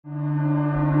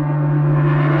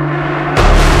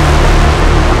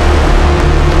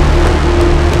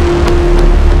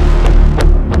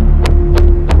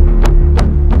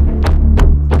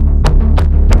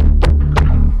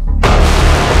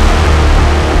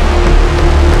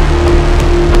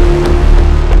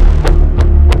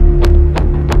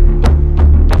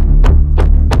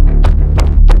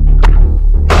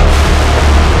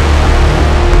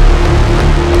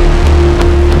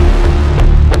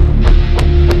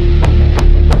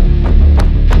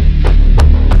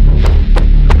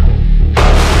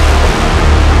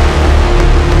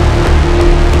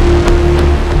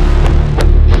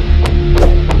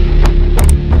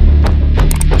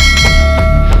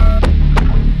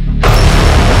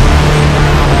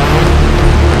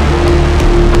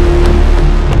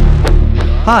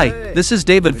Hi, this is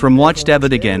David from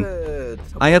WATCHDAVID again.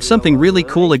 I have something really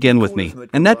cool again with me,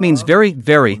 and that means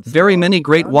very many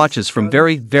great watches from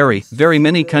very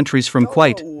many countries from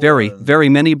quite very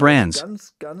many brands.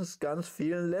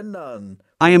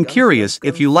 I am curious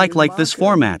if you like this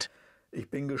format.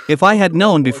 If I had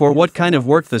known before what kind of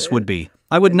work this would be,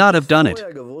 I would not have done it.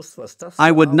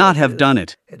 I would not have done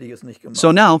it.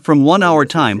 So now, from 1 hour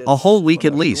time, a whole week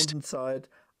at least.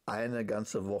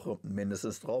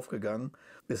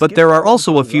 But there are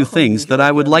also a few things that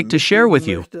I would like to share with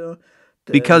you,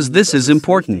 because this is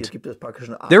important.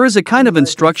 There is a kind of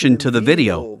instruction to the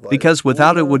video, because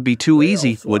without it would be too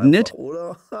easy, wouldn't it?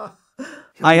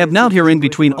 I have now here in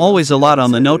between always a lot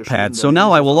on the notepad, so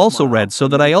now I will also read so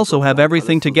that I also have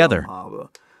everything together.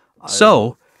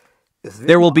 So,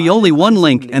 there will be only one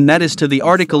link, and that is to the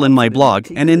article in my blog,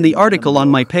 and in the article on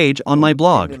my page on my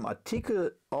blog.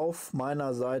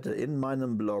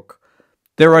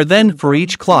 There are then, for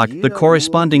each clock, the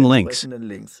corresponding links.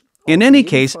 In any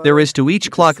case, there is to each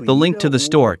clock the link to the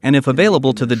store, and if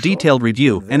available to the detailed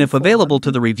review, and if available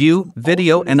to the review,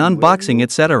 video and unboxing,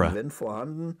 etc.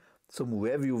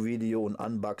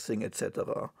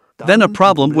 Then a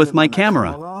problem with my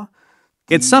camera.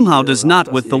 It somehow does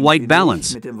not with the white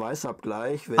balance.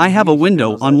 I have a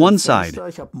window on one side.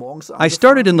 I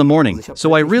started in the morning,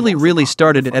 so I really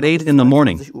started at 8 in the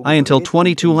morning, until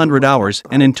 2200 hours,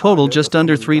 and in total just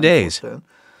under 3 days.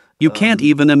 You can't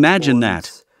even imagine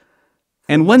that.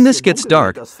 And when this gets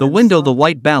dark, the window, the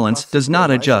white balance, does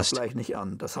not adjust.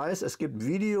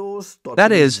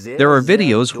 That is, there are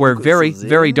videos where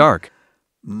very dark.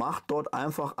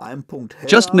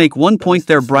 Just make one point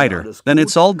there brighter, then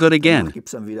it's all good again.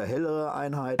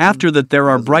 After that there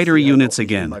are brighter units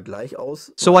again.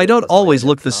 So I don't always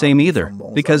look the same either,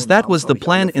 because that was the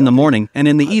plan in the morning, and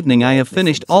in the evening I have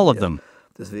finished all of them.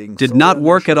 Did not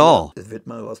work at all.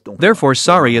 Therefore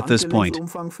sorry at this point.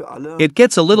 It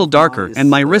gets a little darker, and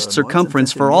my wrist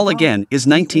circumference for all again is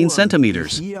 19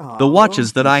 centimeters. The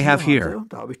watches that I have here.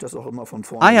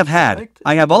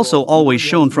 I have also always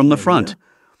shown from the front.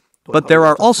 But there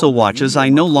are also watches I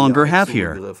no longer have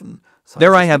here.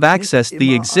 There I have accessed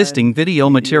the existing video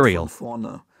material.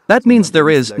 That means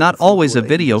there is not always a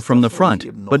video from the front,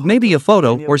 but maybe a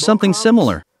photo or something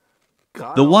similar.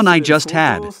 The one I just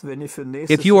had.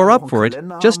 If you are up for it,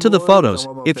 just to the photos.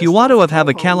 If you want to have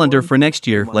a calendar for next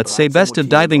year, let's say best of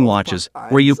diving watches,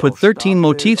 where you put 13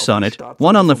 motifs on it,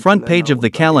 one on the front page of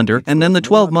the calendar and then the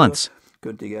 12 months.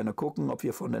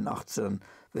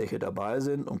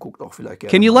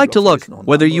 Can you like to look,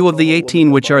 whether you of the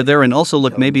 18 which are there, and also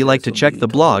look maybe like to check the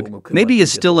blog, maybe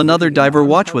is still another diver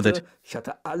watch with it.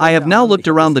 I have now looked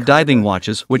around the diving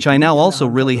watches, which I now also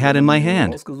really had in my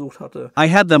hand. I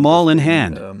had them all in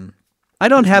hand. I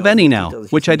don't have any now,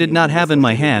 which I did not have in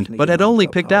my hand, but had only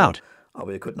picked out.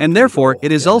 And therefore,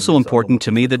 it is also important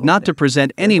to me that not to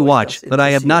present any watch that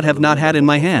I have not had in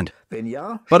my hand.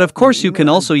 But of course you can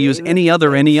also use any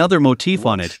other motif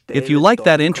on it, if you like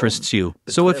that interests you,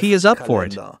 so if he is up for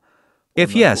it.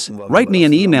 If yes, write me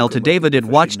an email to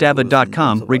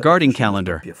david@watchdavid.com regarding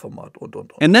calendar.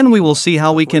 And then we will see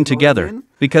how we can together,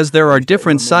 because there are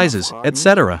different sizes,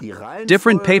 etc.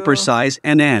 Different paper size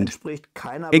and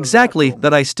exactly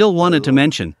that I still wanted to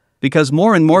mention, because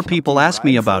more and more people ask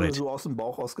me about it.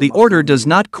 The order does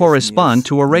not correspond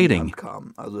to a rating.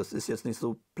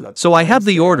 So I have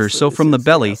the order so from the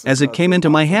belly as it came into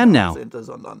my hand now.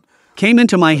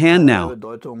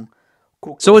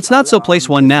 So it's not so place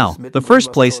 1 now, the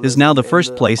first place is now the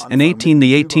first place and 18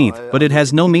 the 18th, but it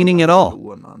has no meaning at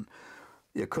all.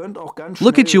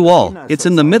 Look at you all, it's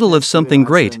in the middle of something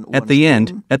great, at the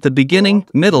end, at the beginning,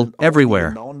 middle,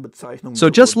 everywhere. So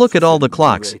just look at all the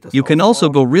clocks. You can also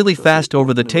go really fast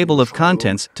over the table of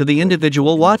contents to the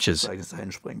individual watches.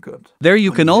 There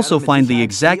you can also find the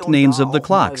exact names of the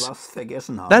clocks.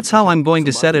 That's how I'm going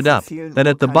to set it up, that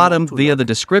at the bottom via the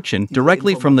description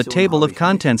directly from the table of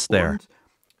contents there.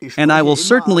 And I will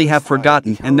certainly have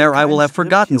forgotten, and there I will have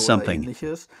forgotten something.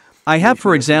 I have,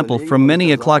 for example, from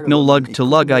many o'clock no lug to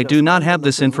lug I do not have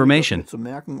this information.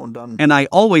 And I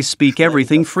always speak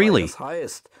everything freely.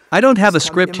 I don't have a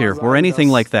script here or anything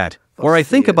like that, or I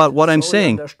think about what I'm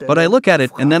saying, but I look at it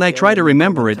and then I try to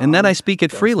remember it and then I speak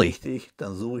it freely.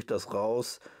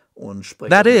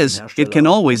 That is, it can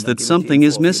always that something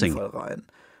is missing.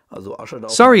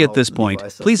 Sorry at this point,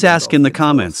 please ask in the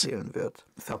comments.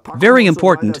 Very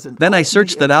important, then I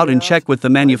search that out and check with the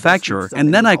manufacturer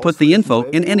and then I put the info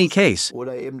in any case.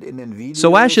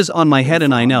 So ashes on my head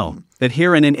and I know that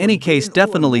here and in any case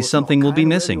definitely something will be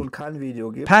missing.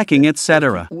 Packing,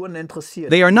 etc.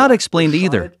 They are not explained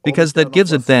either, because that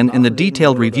gives it then in the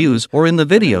detailed reviews or in the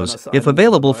videos, if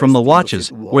available from the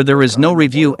watches, where there is no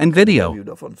review and video.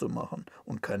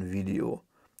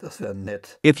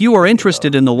 If you are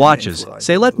interested in the watches,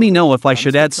 say let me know if I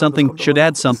should add something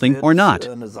or not.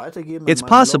 It's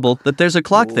possible that there's a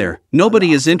clock there,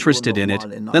 nobody is interested in it,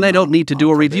 then I don't need to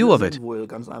do a review of it.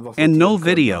 And no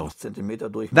video.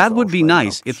 That would be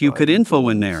nice if you could info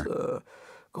in there.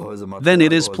 Then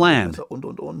it is planned.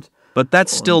 But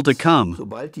that's still to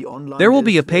come. There will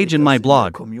be a page in my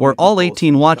blog, where all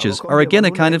 18 watches are again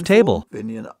a kind of table,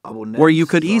 where you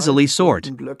could easily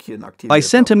sort by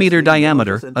centimeter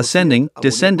diameter, ascending,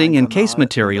 descending and case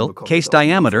material, case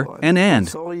diameter, and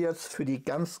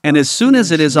as soon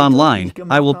as it is online,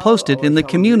 I will post it in the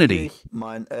community.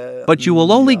 But you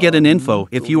will only get an info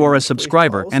if you are a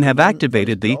subscriber and have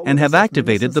activated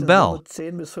the bell.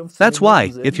 That's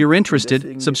why, if you're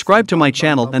interested, subscribe to my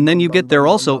channel and then you get there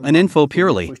also an info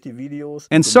purely.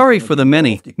 And sorry for the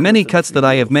many cuts that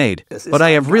I have made, but I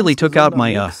have really took out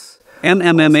my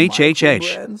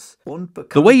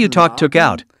The way you talk took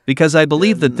out, because I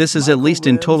believe that this is at least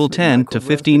in total 10 to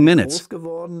 15 minutes.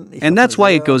 And that's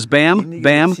why it goes bam,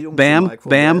 bam, bam,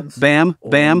 bam, bam,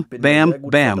 bam, bam,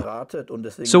 bam.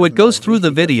 So it goes through the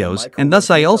videos, and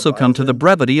thus I also come to the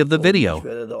brevity of the video.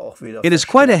 It is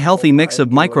quite a healthy mix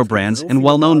of micro brands and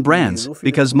well-known brands,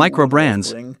 because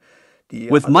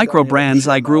with micro brands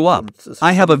I grew up.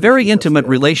 I have a very intimate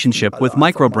relationship with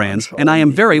micro brands and I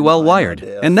am very well wired.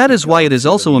 And that is why it is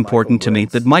also important to me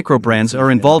that micro brands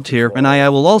are involved here, and I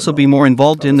will also be more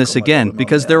involved in this again,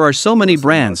 because there are so many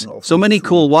brands, so many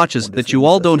cool watches that you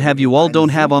all don't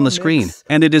have on the screen.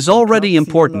 And it is already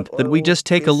important that we just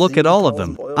take a look at all of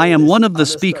them. I am one of the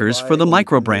speakers for the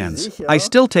micro brands. I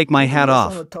still take my hat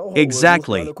off.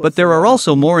 Exactly. But there are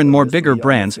also more and more bigger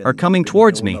brands are coming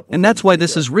towards me, and that's why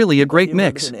this is really a great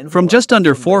mix. From just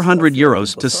under 400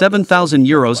 euros to 7,000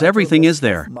 euros, everything is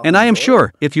there. And I am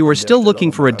sure, if you are still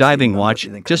looking for a diving watch,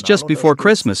 just before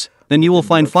Christmas, then you will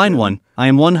find fine one, I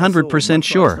am 100%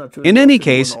 sure. In any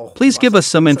case, please give us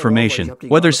some information,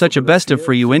 whether such a best of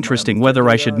for you interesting, whether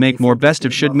I should make more best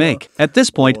of should make. At this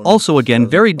point also again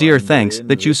very dear thanks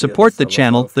that you support the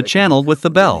channel with the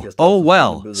bell. Oh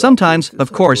well, sometimes,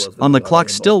 of course, on the clock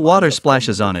still water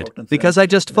splashes on it, because I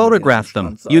just photographed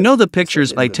them. You know the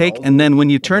pictures I take, and then when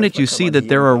you turn it you see that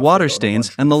there are water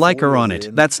stains and the like are on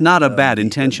it. That's not a bad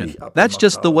intention. That's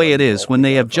just the way it is when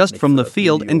they have just from the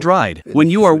field and dried. When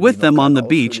you are with them on the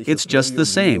beach, it's just the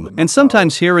same. And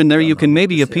sometimes here and there you can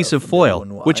maybe a piece of foil,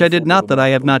 which I did not, that I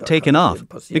have not taken off,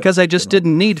 because I just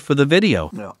didn't need for the video.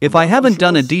 If I haven't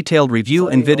done a detailed review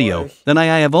and video, then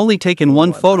I have only taken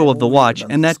one photo of the watch,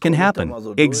 and that can happen.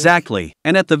 Exactly.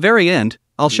 And at the very end,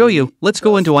 I'll show you. Let's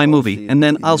go into iMovie and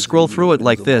then I'll scroll through it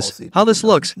like this. How this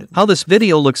looks, how this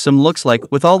video looks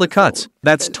like with all the cuts.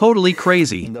 That's totally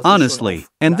crazy, honestly.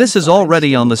 And this is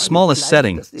already on the smallest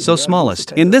setting, so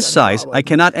smallest. In this size, I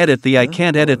can't edit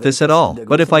this at all.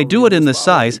 But if I do it in the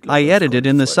size, I edit it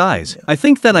in the size. I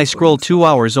think that I scroll 2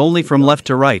 hours only from left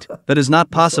to right. That is not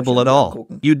possible at all.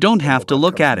 You don't have to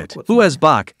look at it. Who has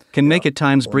Bach can make it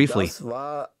times briefly.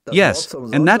 Yes,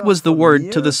 and that was the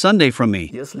word to the Sunday from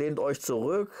me.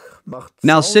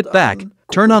 Now sit back,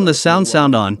 turn on the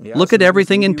sound on, look at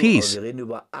everything in peace.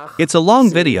 It's a long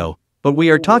video, but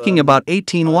we are talking about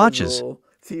 18 watches.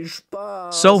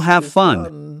 So have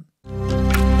fun.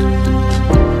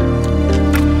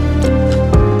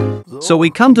 So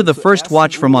we come to the first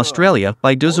watch from Australia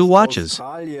by DUZU Watches.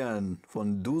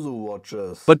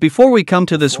 But before we come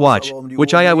to this watch,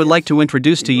 which I would like to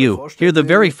introduce to you, here the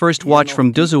very first watch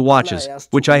from DUZU Watches,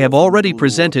 which I have already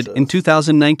presented in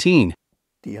 2019.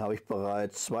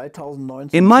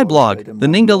 In my blog, the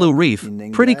Ningaloo Reef,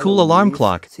 pretty cool alarm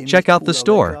clock, check out the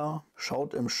store.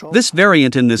 This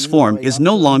variant in this form is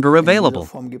no longer available.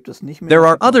 There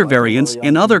are other variants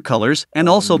in other colors and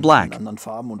also black.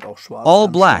 All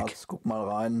black.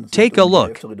 Take a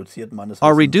look.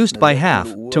 Are reduced by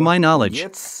half, to my knowledge.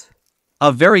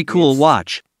 A very cool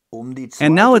watch.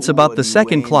 And now it's about the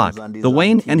second clock, the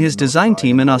Wayne and his design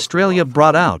team in Australia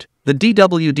brought out, the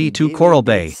DWD2 Coral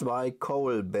Bay.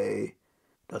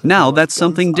 Now that's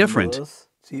something different.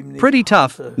 Pretty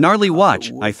tough, gnarly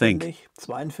watch, I think.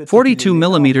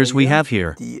 42mm we have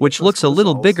here, which looks a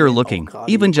little bigger looking,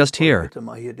 even just here.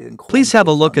 Please have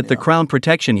a look at the crown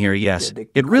protection here. Yes,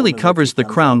 it really covers the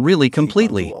crown really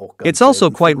completely. It's also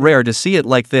quite rare to see it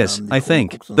like this, I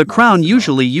think. The crown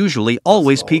usually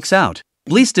always peeks out.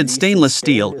 Bleached stainless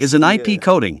steel is an IP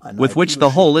coating, with which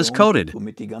the whole is coated.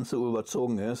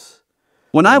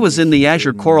 When I was in the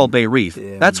Azure Coral Bay Reef,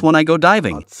 that's when I go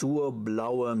diving.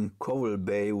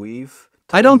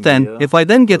 I don't then, if I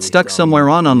then get stuck somewhere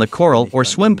on the coral or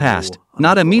swim past,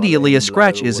 not immediately a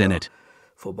scratch is in it.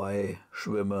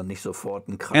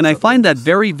 And I find that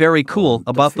very cool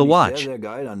about the watch.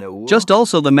 Just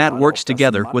also the mat works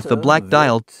together with the black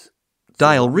dial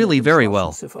really very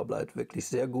well.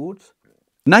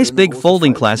 Nice big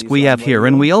folding clasp we have here,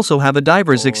 and we also have a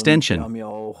diver's extension.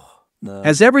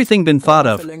 Has everything been thought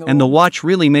of, and the watch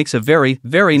really makes a very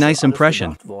nice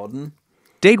impression.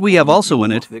 Date we have also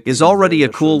in it is already a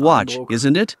cool watch,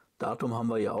 isn't it?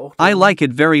 I like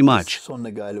it very much.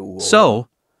 So,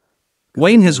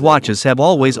 Wayne his watches have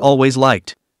always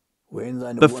liked.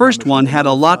 The first one had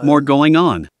a lot more going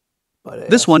on.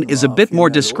 This one is a bit more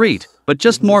discreet, but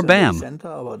just more bam.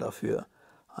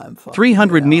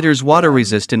 300 meters water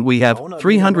resistant we have,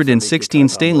 316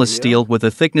 stainless steel with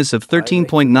a thickness of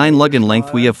 13.9 lug in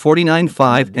length we have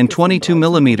 49.5 and 22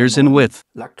 millimeters in width.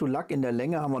 Then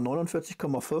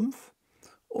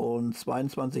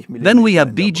we have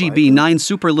BGB 9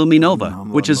 Super Luminova,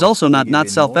 which is also not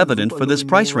self-evident for this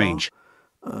price range.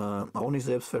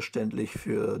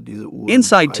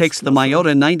 Inside takes the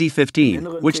Miyota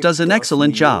 9015, which does an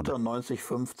excellent job.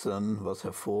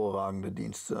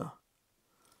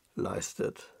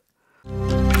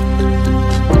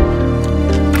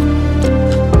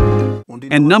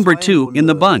 And number 2 in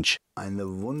the bunch,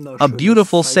 a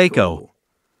beautiful Seiko.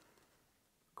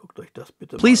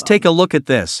 Please take a look at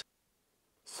this.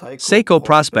 Seiko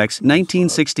Prospex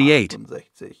 1968.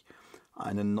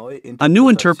 A new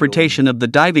interpretation of the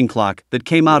diving clock that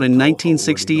came out in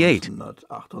 1968.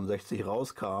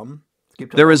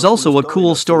 There is also a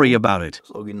cool story about it.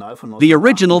 The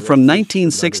original from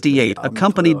 1968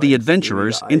 accompanied the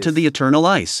adventurers into the eternal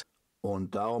ice.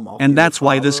 And that's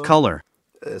why this color.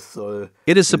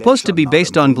 It is supposed to be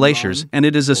based on glaciers, and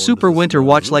it is a super winter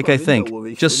watch like I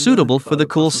think, just suitable for the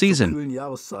cool season.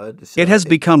 It has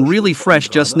become really fresh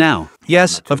just now.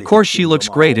 Yes, of course she looks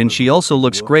great, and she also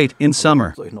looks great in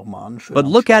summer. But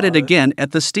look at it again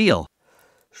at the steel.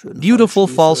 Beautiful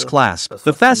false clasp.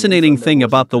 The fascinating thing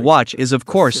about the watch is of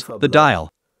course the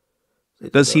dial.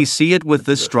 Does he see it with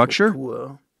this structure?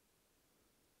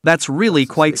 That's really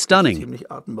quite stunning.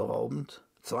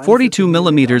 42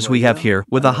 millimeters we have here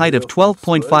with a height of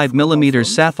 12.5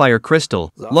 millimeters sapphire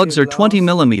crystal. Lugs are 20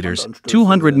 millimeters,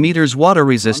 200 meters water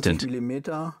resistant.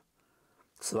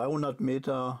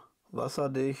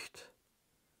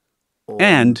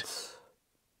 And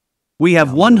we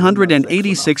have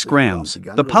 186 grams.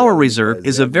 The power reserve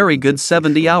is a very good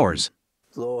 70 hours.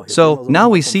 So, now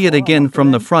we see it again from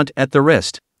the front at the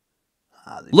wrist.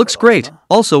 Looks great,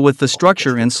 also with the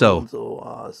structure and so.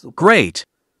 Great.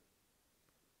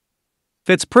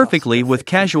 Fits perfectly with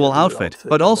casual outfit,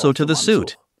 but also to the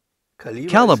suit.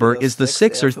 Caliber is the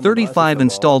 6 or 35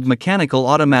 installed mechanical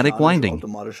automatic winding.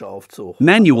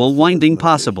 Manual winding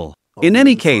possible. In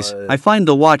any case, I find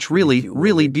the watch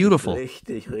really beautiful.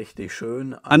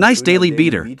 A nice daily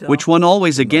beater, which one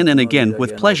always again and again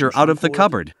with pleasure out of the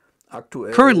cupboard.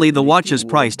 Currently the watch is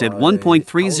priced at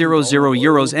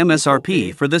 €1.300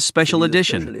 MSRP for this special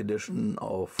edition.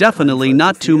 Definitely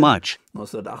not too much.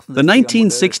 The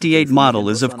 1968 model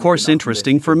is of course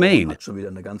interesting for Maine.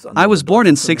 I was born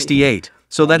in '68,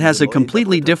 so that has a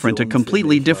completely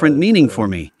different meaning for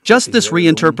me. Just this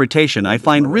reinterpretation I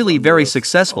find really very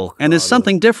successful and is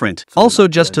something different. Also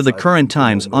just to the current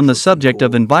times on the subject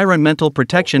of environmental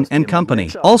protection and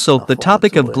company. Also the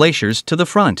topic of glaciers to the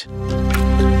front.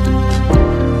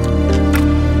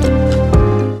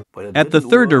 At the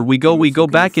thirder we go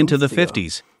back into the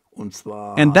 50s.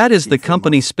 And that is the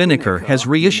company Spinnaker has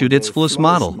reissued its Fleuss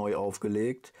model.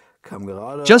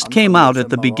 Just came out at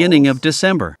the beginning of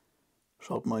December.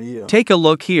 Take a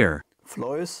look here.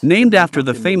 Named after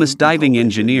the famous diving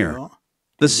engineer.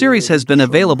 The series has been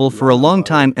available for a long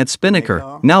time at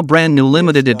Spinnaker, now brand new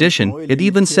limited edition, it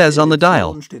even says on the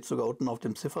dial.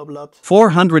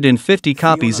 450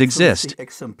 copies exist.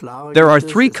 There are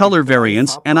 3 color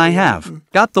variants and I have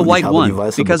got the white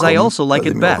one, because I also like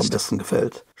it best.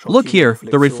 Look here,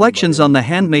 the reflections on the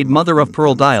handmade mother of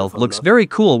pearl dial looks very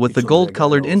cool with the gold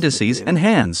colored indices and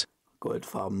hands.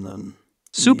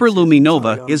 Super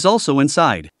Luminova is also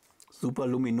inside.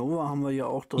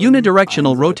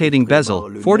 Unidirectional rotating bezel,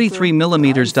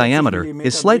 43mm diameter,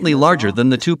 is slightly larger than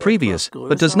the two previous,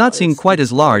 but does not seem quite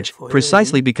as large,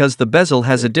 precisely because the bezel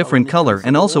has a different color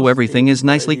and also everything is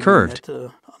nicely curved.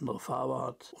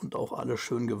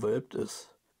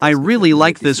 I really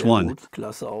like this one.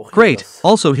 Great,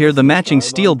 also here the matching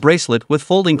steel bracelet with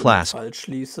folding clasp.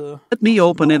 Let me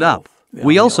open it up.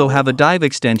 We also have a dive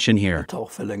extension here.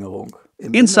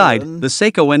 Inside, the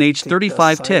Seiko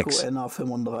NH35 ticks.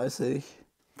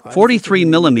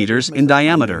 43mm in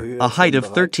diameter, a height of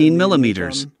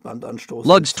 13mm.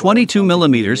 Lugs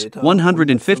 22mm,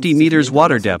 150 meters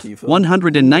water depth,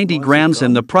 190 grams,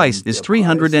 and the price is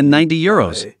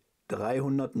 €390.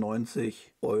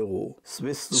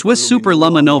 Swiss Super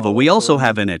Luminova we also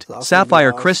have in it,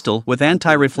 sapphire crystal with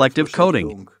anti-reflective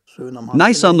coating.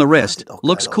 Nice on the wrist,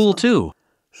 looks cool too.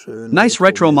 Nice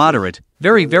retro moderate,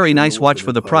 very nice watch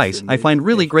for the price. I find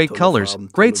really great colors,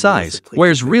 great size,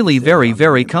 wears really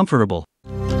very comfortable.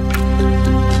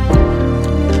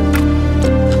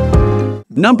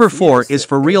 Number 4 is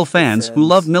for real fans who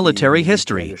love military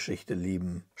history.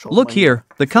 Look here,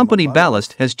 the company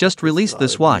Ballast has just released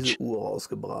this watch.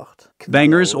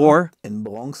 Bangers or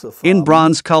in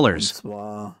bronze colors.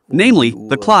 Namely,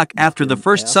 the clock after the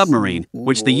first submarine,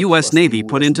 which the US Navy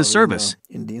put into service.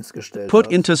 And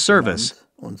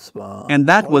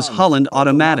that was Holland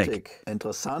Automatic.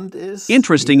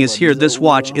 Interesting is here this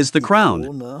watch is the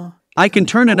crown. I can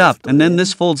turn it up and then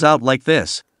this folds out like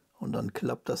this.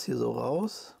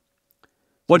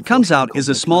 What comes out is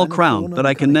a small crown that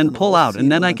I can then pull out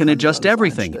and then I can adjust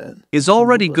everything. Is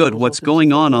already good what's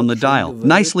going on the dial.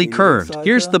 Nicely curved.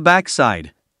 Here's the back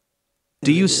side.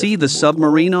 Do you see the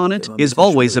submarine on it? Is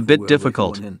always a bit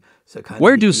difficult.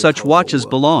 Where do such watches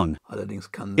belong?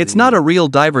 It's not a real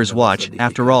diver's watch,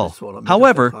 after all.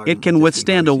 However, it can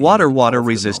withstand a water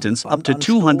resistance up to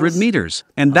 200 meters,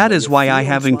 and that is why I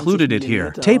have included it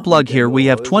here. Tape lug here we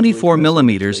have 24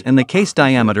 millimeters and the case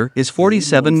diameter is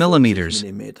 47 millimeters.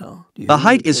 The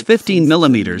height is 15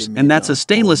 millimeters and that's a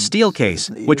stainless steel case,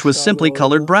 which was simply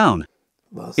colored brown.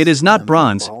 It is not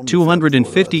bronze,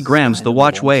 250 grams the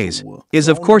watch weighs, is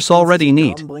of course already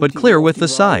neat, but clear with the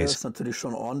size.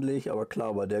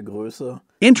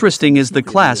 Interesting is the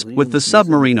clasp with the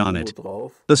submarine on it.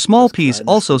 The small piece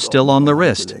also still on the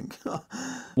wrist.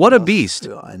 What a beast!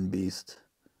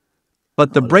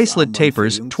 But the bracelet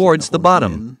tapers towards the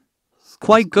bottom.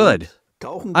 Quite good.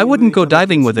 I wouldn't go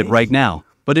diving with it right now.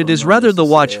 But it is rather the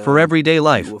watch for everyday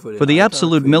life, for the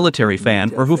absolute military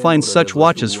fan or who finds such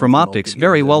watches from optics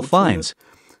very well finds.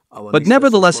 But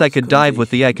nevertheless I could dive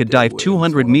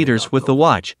 200 meters with the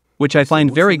watch, which I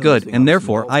find very good and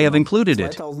therefore I have included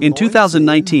it. In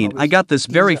 2019 I got this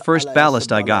very first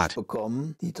ballast I got.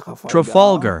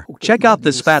 Trafalgar. Check out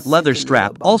this fat leather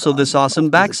strap, also this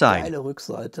awesome backside.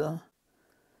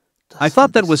 I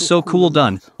thought that was so cool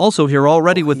done, also here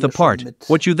already with the part,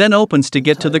 what you then opens to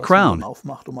get to the crown.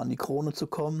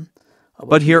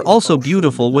 But here also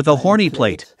beautiful with a horny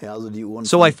plate.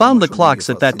 So I found the clocks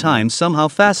at that time somehow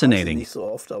fascinating.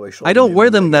 I don't wear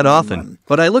them that often,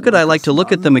 but I like to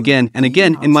look at them again and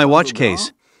again in my watch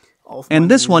case. And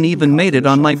this one even made it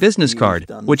on my business card,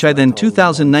 which I then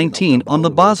 2019 on the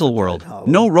Basel World,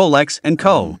 no Rolex and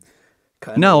Co.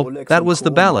 No, that was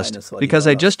the ballast, because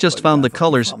I just found the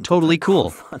colors totally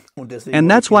cool.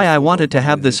 And that's why I wanted to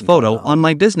have this photo on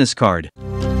my business card.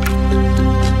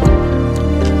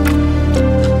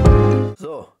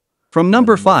 From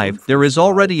number 5, there is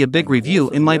already a big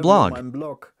review in my blog.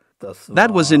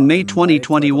 That was in May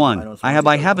 2021.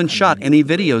 I haven't shot any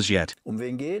videos yet.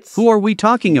 Who are we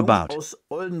talking about?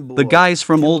 The guys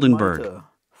from Oldenburg.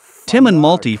 Tim and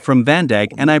Malty from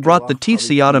Vandag, and I brought the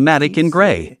TC Automatic in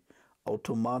gray.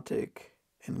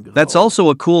 That's also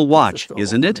a cool watch,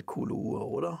 isn't it?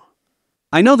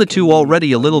 I know the two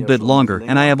already a little bit longer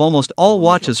and I have almost all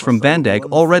watches from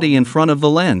Vandag already in front of the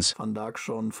lens.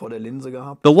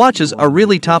 The watches are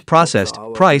really top processed,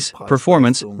 price,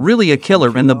 performance, really a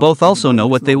killer, and the both also know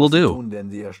what they will do.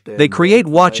 They create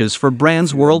watches for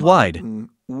brands worldwide.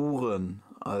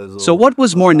 So what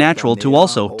was more natural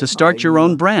to start your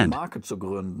own brand?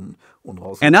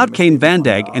 And out came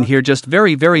Vandag, and here just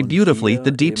very beautifully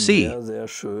the deep sea.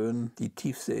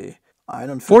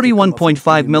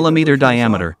 41.5 millimeter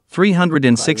diameter,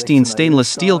 316 stainless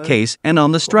steel case and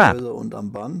on the strap.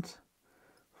 From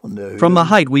the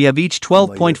height we have each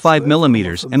 12.5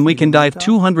 millimeters and we can dive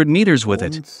 200 meters with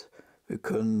it.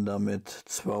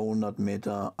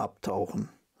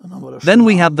 Then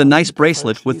we have the nice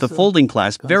bracelet with the folding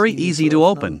clasp, very easy to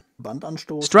open.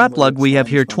 Strap lug we have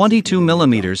here 22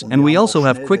 millimeters and we also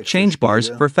have quick change bars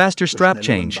for faster strap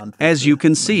change, as you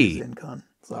can see.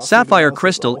 Sapphire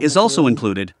crystal is also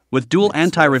included, with dual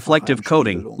anti-reflective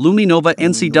coating, Luminova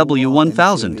NCW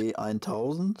 1000.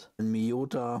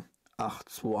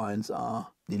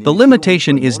 The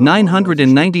limitation is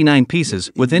 999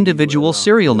 pieces with individual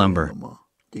serial number.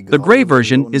 The gray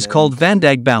version is called Van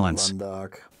Dyck Balance.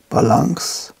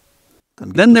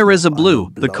 Then there is a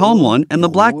blue, the calm one, and the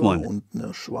black one.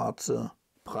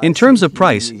 In terms of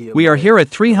price, we are here at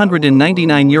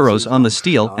 €399 on the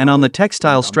steel and on the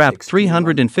textile strap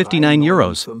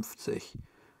 €359.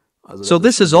 So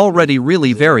this is already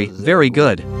really very, very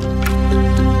good.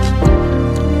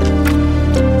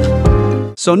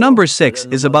 So number 6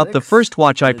 is about the first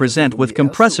watch I present with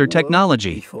compressor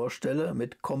technology.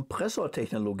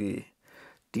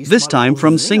 This time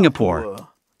from Singapore.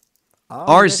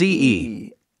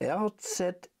 RZE.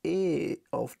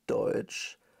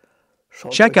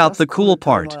 Check out the cool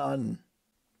part.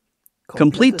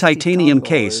 Complete titanium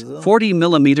case, 40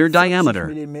 mm diameter.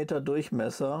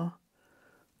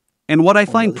 And what I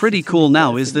find pretty cool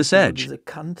now is this edge.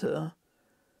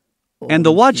 And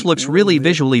the watch looks really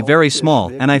visually very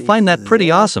small, and I find that pretty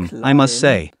awesome, I must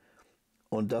say.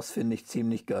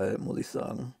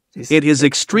 It is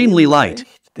extremely light.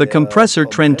 The compressor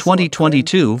trend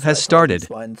 2022 has started.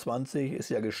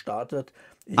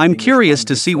 I'm curious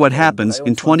to see what happens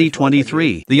in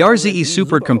 2023. The RZE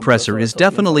Super Compressor is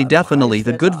definitely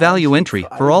the good value entry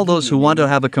for all those who want to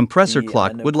have a compressor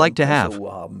clock would like to have.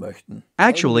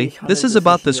 Actually,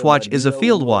 this watch is a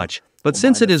field watch, but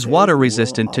since it is water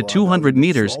resistant to 200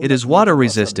 meters, it is water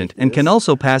resistant and can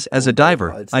also pass as a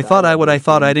diver. I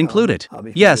thought I'd include it.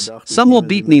 Yes, some will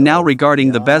beat me now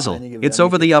regarding the bezel. It's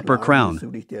over the upper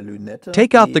crown.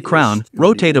 Take out the crown,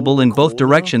 rotatable in both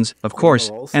directions, of course,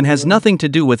 and has nothing to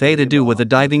do with a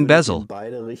diving bezel.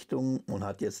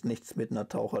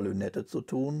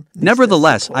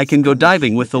 Nevertheless, I can go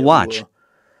diving with the watch.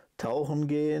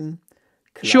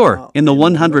 Sure, in the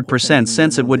 100%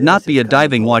 sense it would not be a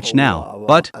diving watch now,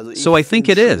 but, so I think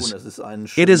it is.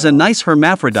 It is a nice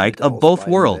hermaphrodite of both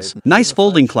worlds. Nice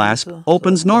folding clasp,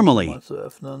 opens normally.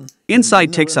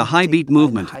 Inside takes a high beat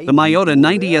movement, the Miyota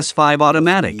 90S5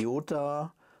 automatic.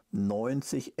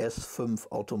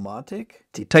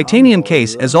 Titanium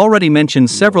case as already mentioned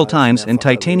several times and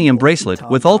titanium bracelet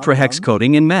with ultra hex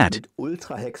coating in matte.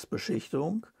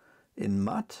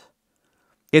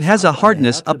 It has a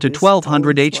hardness up to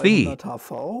 1200 HV.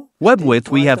 Web width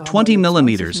we have 20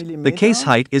 mm, the case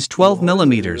height is 12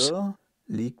 mm.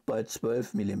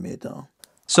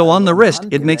 So on the wrist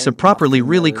it makes a properly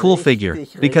really cool figure,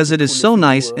 because it is so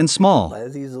nice and small.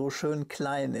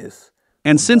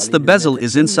 And since the bezel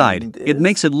is inside, it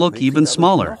makes it look even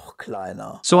smaller.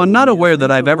 So I'm not aware that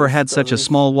I've ever had such a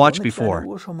small watch before.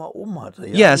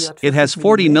 Yes, it has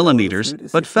 40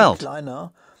 mm, but felt.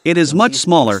 It is much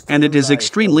smaller and it is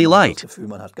extremely light.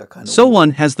 So one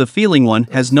has the feeling one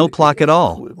has no clock at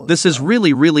all. This is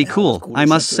really cool, I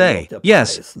must say.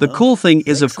 Yes, the cool thing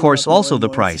is of course also the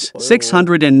price,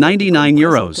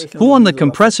 €699. Who on the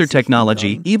compressor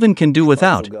technology even can do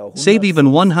without, save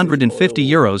even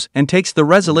 €150 and takes the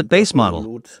Resolute base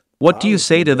model. What do you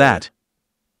say to that?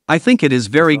 I think it is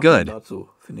very good.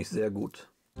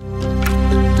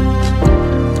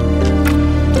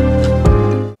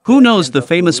 Who knows the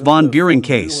famous Von Buren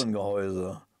case?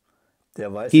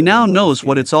 He now knows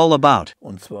what it's all about.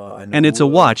 And it's a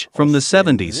watch from the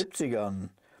 70s.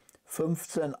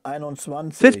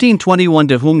 1521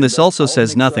 to whom this also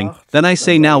says nothing, then I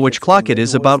say now which clock it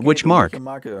is about which mark.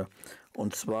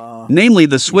 Namely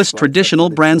the Swiss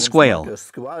traditional brand Squale.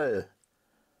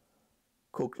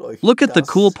 Look at the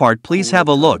cool part, please have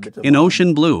a look, in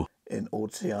ocean blue.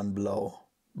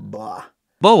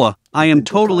 Boa, I am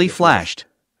totally flashed.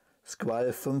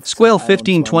 Squale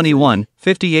 1521,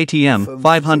 50 ATM,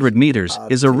 500 meters,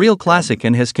 is a real classic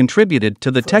and has contributed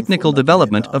to the technical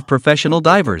development of professional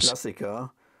divers.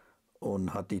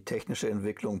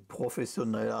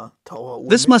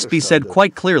 This must be said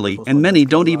quite clearly, and many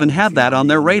don't even have that on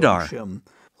their radar.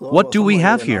 What do we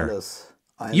have here?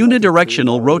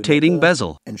 Unidirectional rotating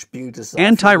bezel.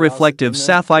 Anti-reflective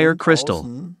sapphire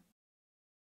crystal.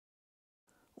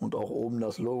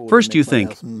 First you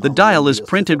think, the dial is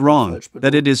printed wrong,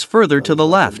 that it is further to the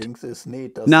left.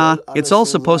 Nah, it's all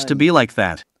supposed to be like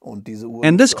that.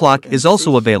 And this clock is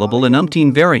also available in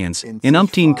umpteen variants, in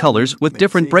umpteen colors with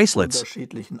different bracelets.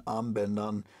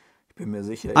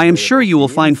 I am sure you will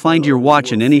find your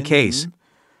watch in any case.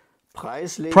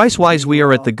 Price-wise we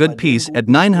are at the good piece at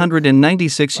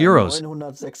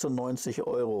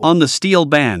 €996. On the steel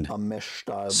band.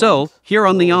 So, here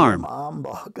on the arm.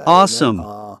 Awesome.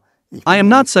 I am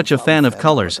not such a fan of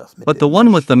colors, but the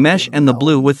one with the mesh and the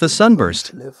blue with the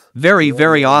sunburst. Very,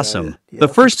 very awesome. The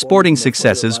first sporting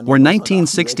successes were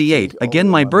 1968, again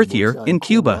my birth year, in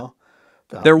Cuba.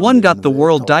 There one got the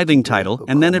world diving title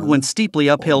and then it went steeply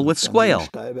uphill with Squale.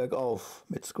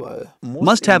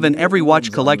 Must have in every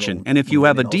watch collection, and if you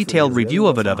have a detailed review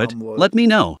of it, let me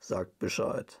know.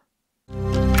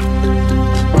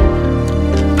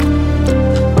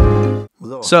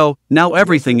 So, now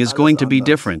everything is going to be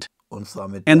different.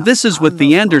 And this is with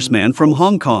the Andersman from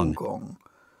Hong Kong.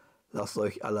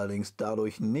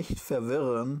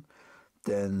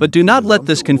 But do not let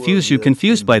this confuse you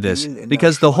confused by this,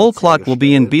 because the whole clock will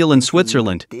be in Biel in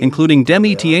Switzerland, including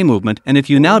DEM-ETA movement, and if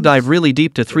you now dive really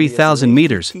deep to 3,000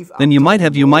 meters, then you might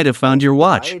have found your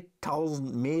watch.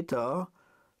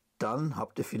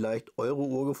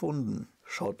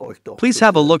 Please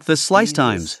have a look this slice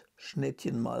times.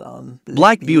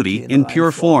 Black beauty in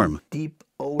pure form.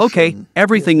 Okay,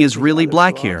 everything is really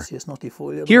black here.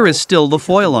 Here is still the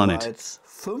foil on it.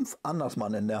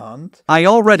 I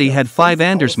already had 5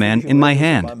 Andersman in my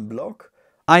hand.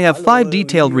 I have 5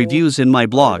 detailed reviews in my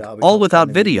blog, all without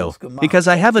video, because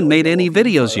I haven't made any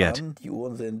videos yet.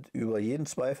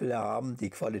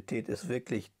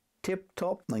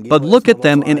 But look at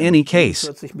them in any case.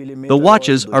 The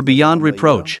watches are beyond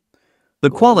reproach. The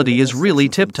quality is really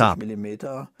tip-top.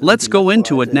 Let's go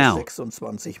into it now.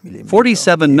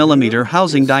 47mm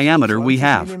housing diameter we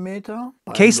have.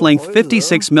 Case length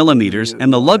 56mm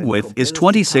and the lug width is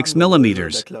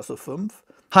 26mm.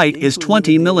 Height is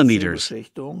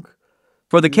 20mm.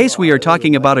 For the case we are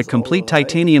talking about a complete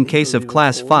titanium case of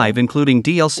class 5 including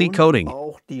DLC coating.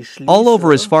 All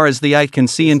over as far as the eye can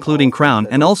see including crown,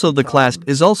 and also the clasp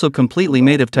is also completely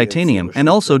made of titanium and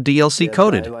also DLC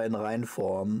coated.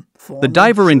 The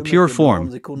diver in pure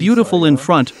form, beautiful in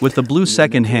front with the blue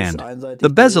second hand. The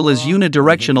bezel is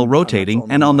unidirectional rotating,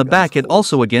 and on the back it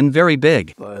also again very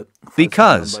big.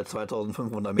 Because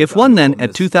if one then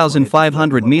at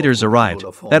 2,500 meters arrived,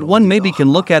 that one maybe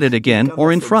can look at it again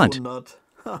or in front.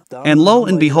 And lo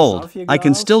and behold, I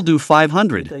can still do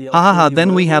 500. Hahaha,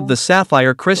 then we have the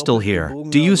sapphire crystal here.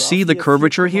 Do you see the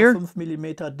curvature here?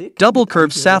 Double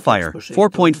curved sapphire,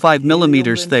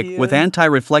 4.5mm thick with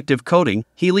anti-reflective coating,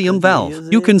 helium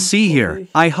valve. You can see here,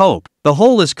 I hope. The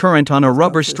whole is current on a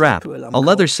rubber strap. A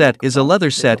leather set is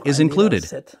included.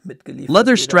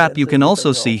 Leather strap, you can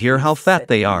also see here how fat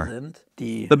they are.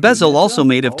 The bezel also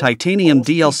made of titanium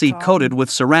DLC coated with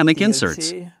ceramic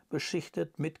inserts,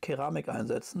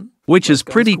 which is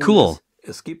pretty cool.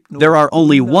 There are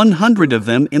only 100 of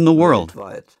them in the world.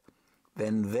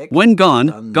 When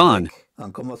gone, gone.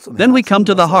 Then we come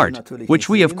to the heart, which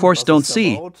we of course don't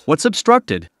see. What's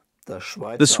obstructed?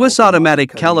 The Swiss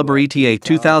automatic caliber ETA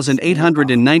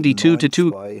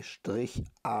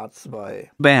 2892-2.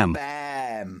 Bam.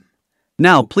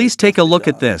 Now please take a look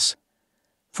at this.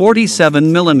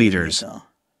 47mm.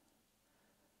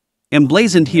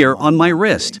 Emblazoned here on my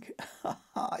wrist.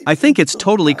 I think it's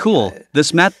totally cool,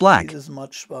 this matte black.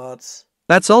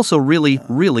 That's also really,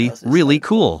 really, really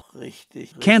cool.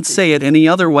 Can't say it any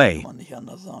other way.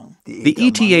 The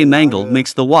ETA mangle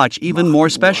makes the watch even more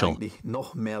special.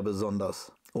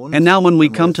 And now when we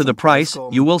come to the price,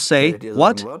 you will say,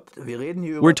 what?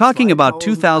 We're talking about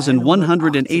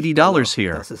 $2,180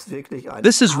 here.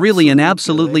 This is really an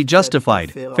absolutely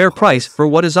justified, fair price for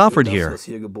what is offered here.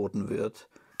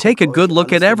 Take a good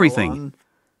look at everything.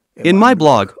 In my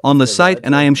blog, on the site,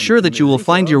 and I am sure that you will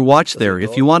find your watch there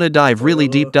if you want to dive really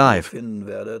deep dive.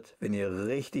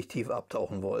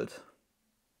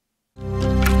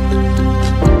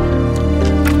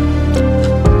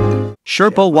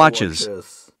 Sherpa watches.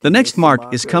 The next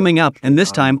mark is coming up, and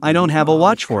this time I don't have a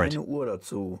watch for it.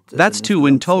 That's 2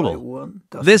 in total.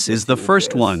 This is the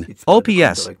first one.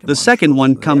 OPS, the second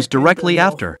one comes directly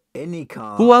after.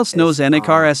 Who else knows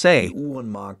Seiko SA?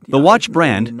 The watch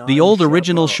brand, the old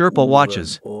original Sherpa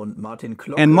watches.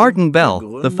 And Martin Bell,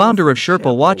 the founder of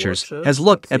Sherpa Watchers, has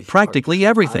looked at practically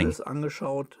everything.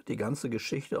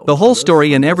 The whole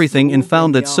story and everything, and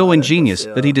found that so ingenious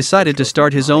that he decided to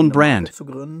start his own brand.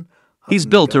 He's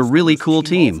built a really cool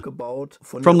team.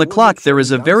 From the clock there is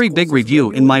a very big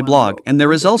review in my blog, and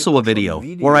there is also a video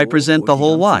where I present the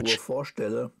whole watch.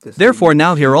 Therefore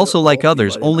now here also, like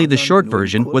others, only the short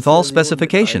version with all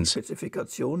specifications.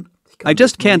 I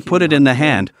just can't put it in the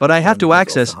hand, but I have to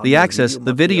access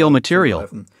the video material.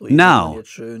 Now,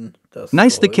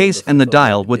 Nice the case and the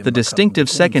dial with the distinctive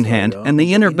second hand and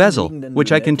the inner bezel,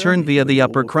 which I can turn via the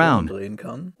upper crown.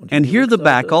 And here the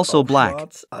back also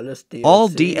black. All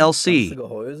DLC.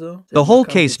 The whole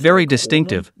case very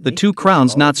distinctive, the two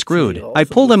crowns not screwed. I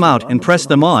pull them out and press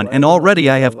them on and already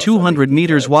I have 200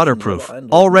 meters waterproof.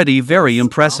 Already very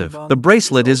impressive. The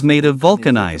bracelet is made of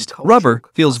vulcanized rubber,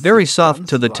 feels very soft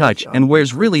to the touch and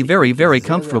wears really very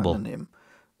comfortable.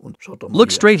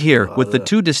 Look straight here with the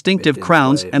two distinctive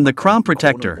crowns and the crown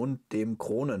protector.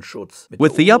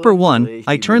 With the upper one,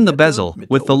 I turn the bezel,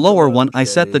 with the lower one I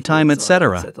set the time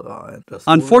etc.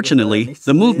 Unfortunately,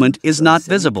 the movement is not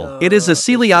visible. It is a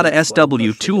Ciliata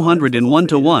SW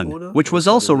 201-1, which was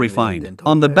also refined.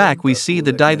 On the back we see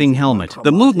the diving helmet.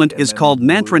 The movement is called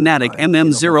Mantranatic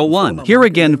MM01. Here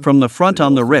again from the front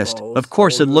on the wrist, of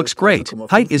course it looks great.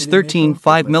 Height is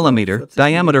 13.5 mm,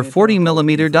 diameter 40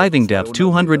 mm, diving depth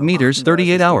 200 meters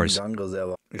 38 hours.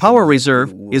 Power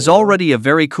reserve is already a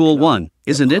very cool one,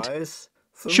 isn't it?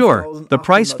 Sure, the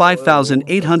price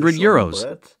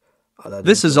 €5,800.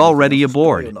 This is already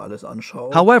aboard.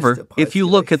 However, if you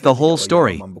look at the whole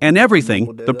story and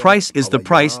everything, the price is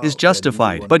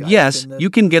justified. But yes,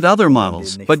 you can get other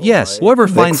models. But yes, whoever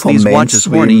finds these watches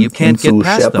horny, you can't get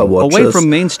past them. Away from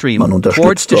mainstream,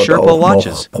 towards to Sherpa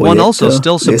watches. One also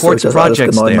still supports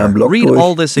projects there. Read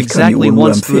all this exactly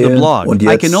once through the blog.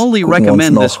 I can only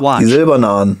recommend this watch.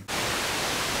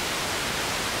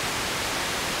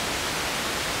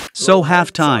 So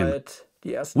half-time.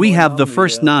 We have the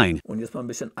first 9.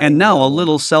 And now a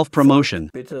little self-promotion.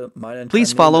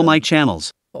 Please follow my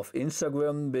channels. On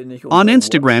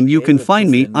Instagram you can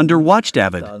find me under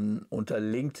WATCHDAVID.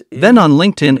 Then on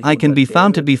LinkedIn I can be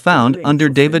found under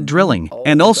David Drilling,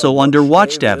 and also under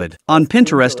WATCHDAVID. On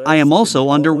Pinterest I am also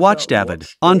under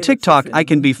WATCHDAVID. On TikTok I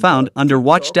can be found under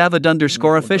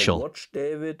WATCHDAVID_official.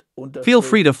 Feel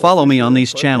free to follow me on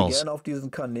these channels.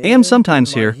 I am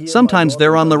sometimes here, sometimes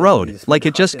there on the road, like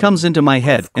it just comes into my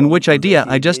head, and which idea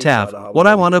I just have, what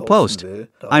I want to post.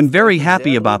 I'm very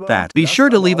happy about that. Be sure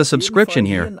to leave a subscription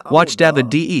here, WATCHDAVID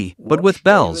DE, but with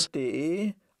bells.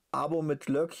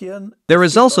 There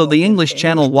is also the English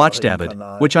channel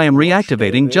WATCHDAVID, which I am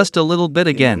reactivating just a little bit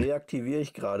again.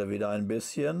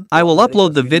 I will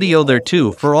upload the video there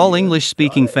too for all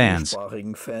English-speaking fans.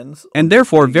 And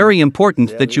therefore very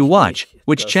important that you watch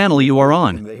which channel you are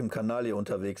on.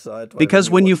 Because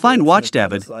when you find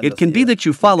WATCHDAVID, it can be that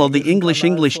you follow the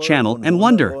English channel and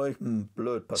wonder.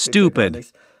 Stupid.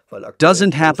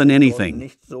 Doesn't happen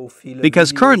anything.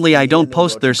 Because currently I don't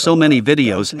post there so many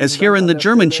videos as here in the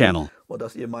German channel.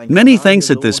 Many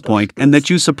thanks at this point and that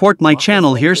you support my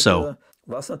channel here, so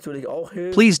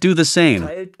please do the same.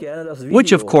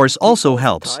 Which of course also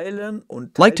helps.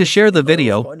 Like to share the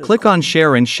video, click on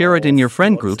share and share it in your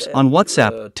friend groups on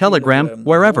WhatsApp, Telegram,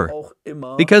 wherever.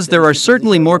 Because there are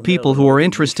certainly more people who are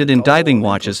interested in diving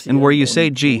watches and where you say,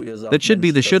 gee, that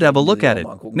should have a look at it.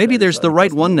 Maybe there's the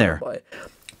right one there.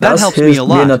 That helps me a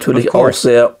lot, of course.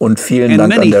 And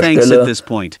many thanks at this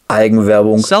point.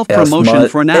 Self-promotion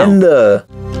for now.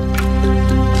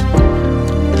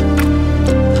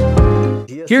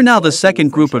 Here now the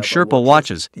second group of Sherpa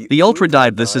watches, the Ultra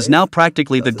Dive. This is now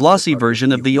practically the glossy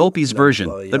version of the OPS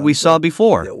version that we saw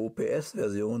before.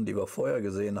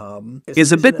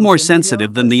 Is a bit more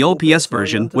sensitive than the OPS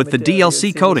version with the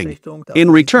DLC coating.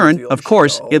 In return, of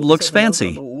course, it looks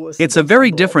fancy. It's a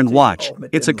very different watch,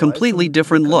 it's a completely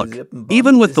different look.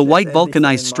 Even with the white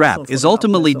vulcanized strap is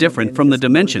ultimately different from the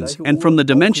dimensions and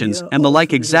the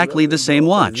like exactly the same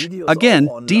watch. Again,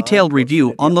 detailed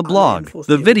review on the blog.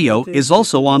 The video is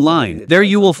also online. There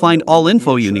you will find all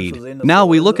info you need. Now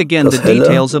we look again the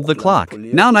details of the clock.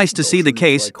 Now nice to see the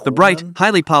case, the bright,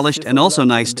 highly polished, and also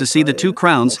nice to see the two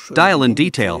crowns, dial in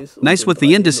detail, nice with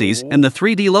the indices and the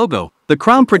 3D logo. The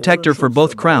crown protector for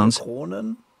both crowns.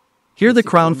 Here the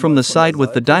crown from the side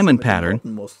with the diamond pattern.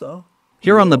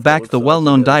 Here on the back the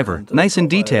well-known diver, nice in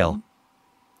detail.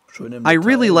 I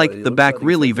really like the back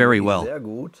really very well.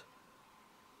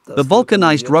 The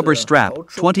vulcanized rubber strap,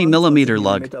 20 mm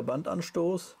lug.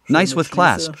 Nice with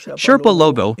class. Sherpa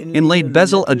logo, inlaid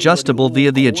bezel adjustable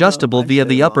via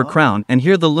the upper crown, and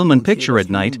here the lumen picture at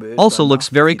night, also looks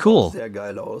very cool.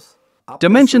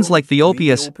 Dimensions like the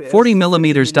OPS, 40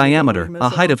 mm diameter, a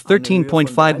height of 13.5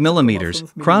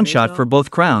 mm, crown shot for both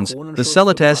crowns, the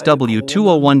Ciliata SW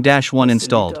 201-1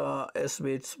 installed.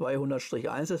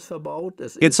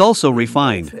 It's also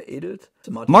refined.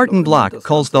 Martin Block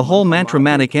calls the whole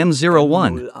Mantramatic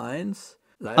M01.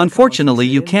 Unfortunately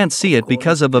you can't see it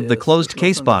because of the closed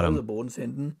case bottom.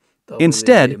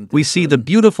 Instead, we see the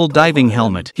beautiful diving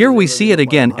helmet. Here we see it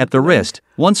again at the wrist,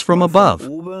 once from above.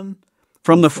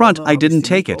 From the front I didn't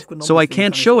take it, so I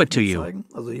can't show it to you.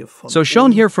 So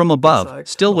shown here from above,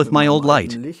 still with my old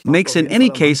light, makes in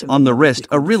any case on the wrist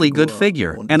a really good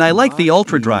figure. And I like the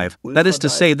Ultra Drive, that is to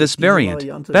say this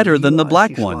variant, better than the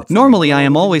black one. Normally I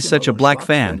am always such a black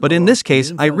fan, but in this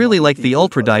case I really like the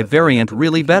Ultra Dive variant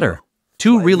really better.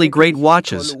 Two really great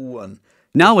watches.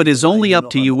 Now it is only up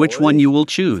to you which one you will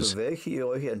choose.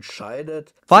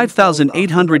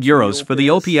 5,800 euros for the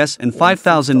OPS and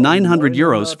 5,900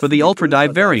 euros for the Ultra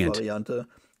Dive variant.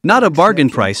 Not a bargain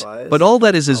price, but all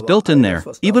that is built in there,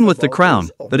 even with the crown,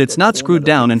 that it's not screwed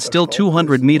down and still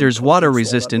 200 meters water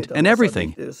resistant and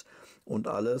everything.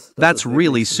 That's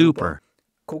really super.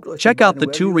 Check out the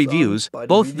two reviews,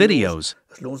 both videos.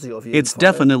 It's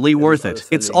definitely worth it.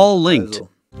 It's all linked.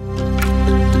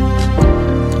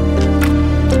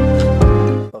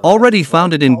 Already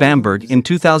founded in Bamberg in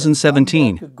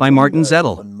 2017 by Martin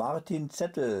Zettel.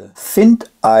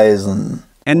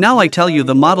 And now I tell you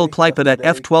the model Kleipeda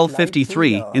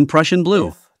F1253 in Prussian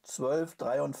blue.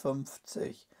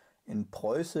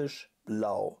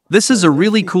 This is a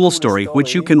really cool story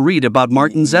which you can read about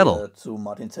Martin Zettel.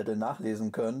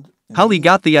 How he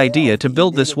got the idea to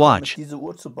build this watch.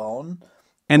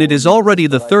 And it is already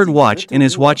the third watch in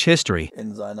his watch history.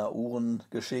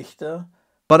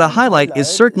 But a highlight is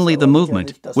certainly the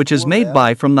movement, which is made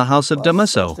by from the House of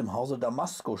Damaso.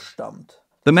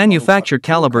 The manufacture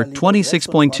caliber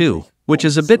 26.2, which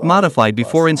is a bit modified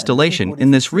before installation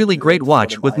in this really great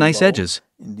watch with nice edges.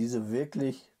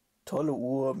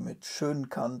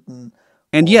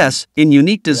 And yes, in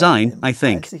unique design, I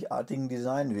think.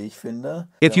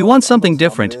 If you want something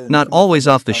different, not always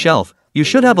off the shelf, you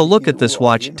should have a look at this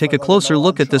watch. Take a closer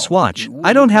look at this watch.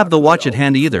 I don't have the watch at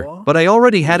hand either, but I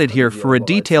already had it here for a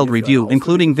detailed review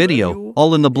including video,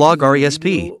 all in the blog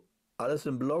RESP.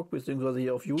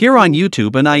 Here on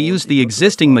YouTube, and I use the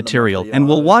existing material and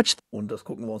will watch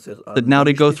that now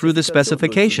to go through the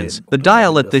specifications. The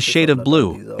dial at this shade of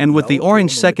blue, and with the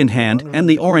orange second hand and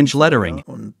the orange lettering.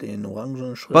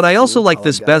 But I also like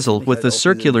this bezel with the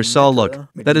circular saw look.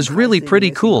 That is really pretty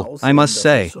cool, I must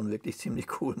say.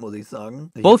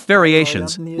 Both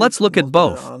variations, let's look at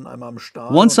both.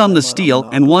 Once on the steel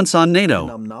and once on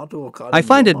NATO. I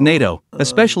find it NATO,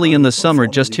 especially in the summer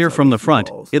just here from the front,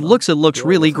 it looks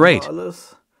really great.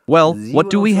 Well, what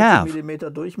do we have?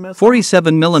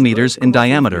 47 millimeters in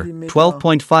diameter,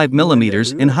 12.5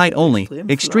 millimeters in height only,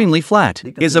 extremely flat,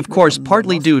 is of course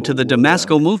partly due to the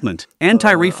Damasco movement.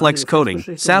 Anti-reflex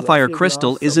coating, sapphire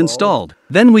crystal is installed.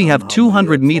 Then we have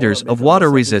 200 meters of water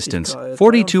resistance,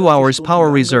 42 hours power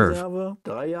reserve,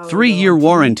 3-year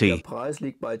warranty.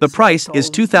 The price is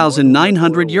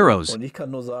 2,900 euros.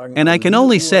 And I can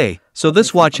only say, so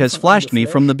this watch has flashed me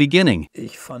from the beginning.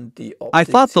 I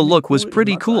thought the look was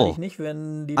pretty cool.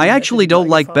 I actually don't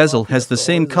like bezel has the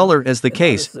same color as the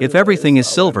case if everything is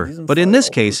silver, but in this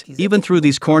case, even through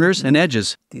these corners and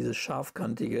edges.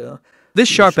 This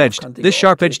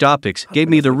sharp-edged optics gave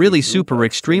me the really super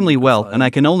extremely well, and I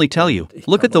can only tell you,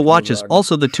 look at the watches,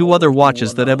 also the two other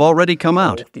watches that have already come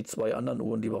out.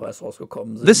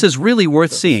 This is really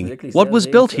worth seeing, what was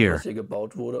built here.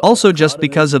 Also just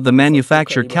because of the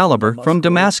manufacture caliber from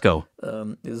Damasco.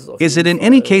 Is it in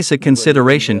any case a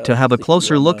consideration to have a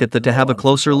closer look at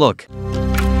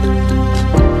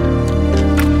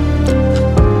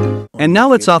And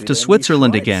now it's off to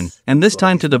Switzerland again, and this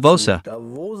time to Davos.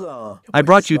 I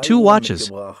brought you two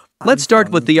watches. Let's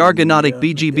start with the Argonautic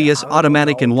BGBS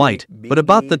automatic in white, but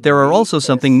about that there are also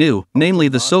something new, namely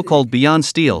the so-called Beyond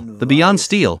Steel, the Beyond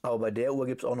Steel,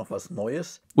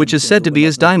 which is said to be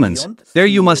as diamonds. There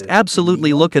you must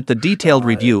absolutely look at the detailed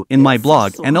review in my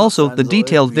blog and also the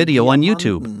detailed video on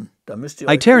YouTube.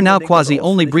 I tear now quasi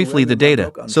only briefly the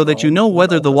data, so that you know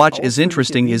whether the watch is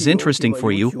interesting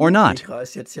for you or not.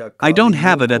 I don't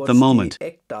have it at the moment.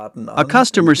 A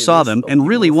customer saw them and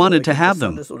really wanted to have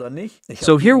them.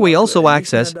 So here we also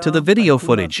access to the video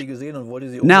footage.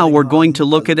 Now we're going to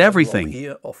look at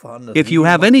everything. If you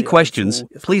have any questions,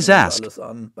 please ask.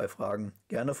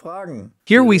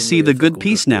 Here we see the good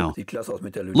piece now.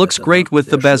 Looks great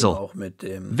with the bezel.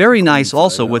 Very nice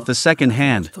also with the second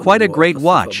hand. Quite a great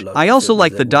watch. I also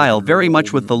like the dial very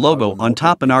much with the logo on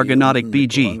top and Argonautic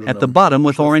BG at the bottom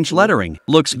with orange lettering.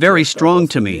 Looks very strong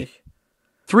to me.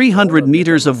 300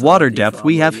 meters of water depth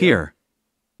we have here.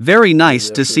 Very nice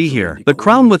to see here. The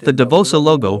crown with the Davos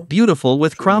logo, beautiful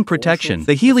with crown protection.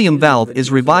 The helium valve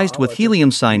is revised with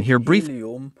helium sign here brief.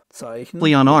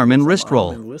 on arm and wrist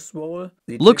roll.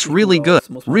 Looks really good,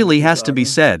 really has to be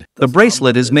said. The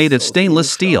bracelet is made of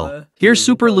stainless steel. Here's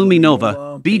Super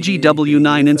Luminova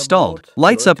BGW9 installed.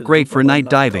 Lights up great for night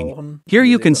diving. Here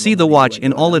you can see the watch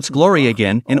in all its glory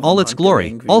again, in all its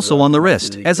glory, also on the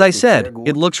wrist. As I said,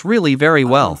 it looks really very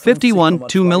well. 51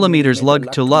 2mm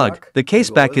lug to lug. The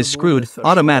caseback is screwed,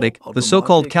 automatic. The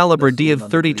so-called caliber DUZU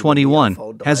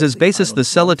 3021 has as basis the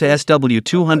Celita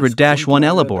SW200-1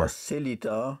 Elabor.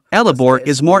 Elabor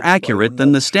is more accurate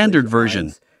than the standard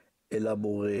version.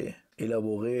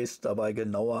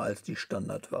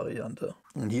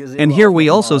 And here we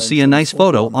also see a nice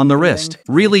photo on the wrist.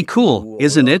 Really cool,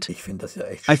 isn't it?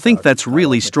 I think that's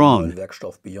really strong,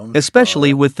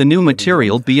 especially with the new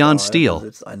material Beyond Steel.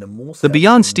 The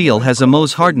Beyond Steel has a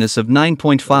Mohs hardness of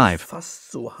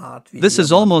 9.5. This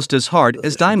is almost as hard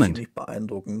as diamond.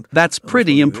 That's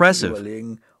pretty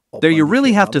impressive. There you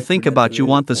really have to think about you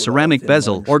want the ceramic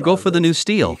bezel or go for the new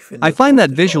steel. I find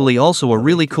that visually also a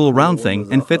really cool round thing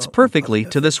and fits perfectly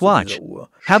to this watch.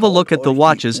 Have a look at the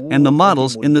watches and the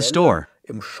models in the store.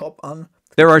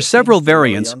 There are several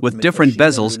variants with different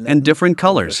bezels and different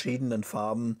colors.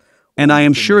 And I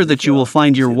am sure that you will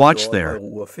find your watch there.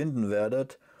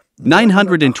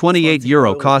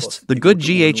 €928 costs the good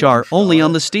GHR only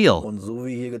on the steel.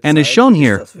 And as shown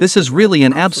here, this is really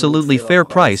an absolutely fair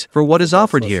price for what is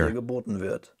offered here.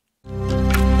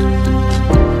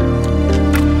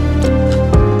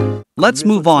 Let's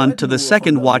move on to the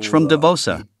second watch from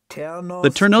DUZU.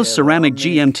 The Turnos Ceramic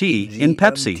GMT in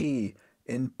Pepsi.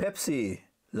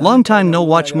 Long time no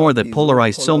watch more that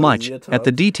polarized so much at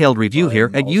the detailed review here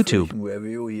at YouTube.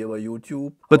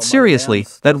 But seriously,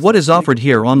 that what is offered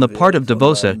here on the part of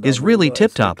DUZU is really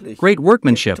tip-top, great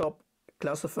workmanship.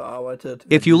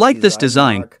 If you like this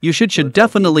design, you should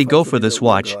definitely go for this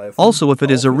watch, also if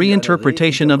it is a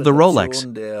reinterpretation of the Rolex.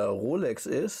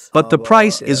 But the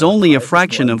price is only a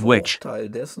fraction of which.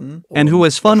 And who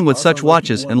has fun with such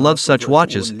watches and loves such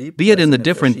watches, be it in the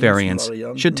different variants,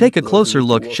 should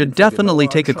definitely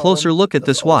take a closer look at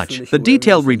this watch. The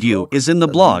detailed review is in the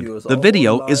blog, the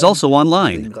video is also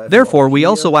online. Therefore we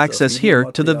also access here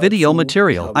to the video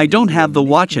material. I don't have the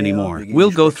watch anymore. We'll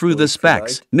go through the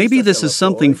specs. Maybe this is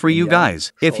something for you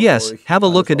guys. If yes, have a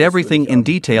look at everything in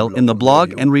detail in the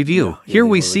blog and review. Here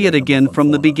we see it again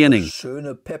from the beginning.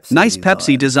 Nice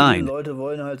Pepsi design.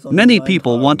 Many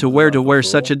people want to wear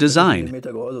such a design.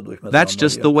 That's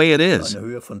just the way it is.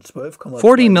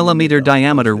 40mm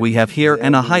diameter we have here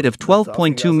and a height of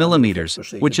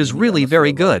 12.2mm, which is really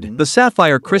very good. The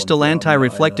sapphire crystal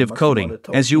anti-reflective coating,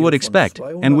 as you would expect,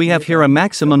 and we have here a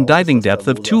maximum diving depth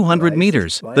of 200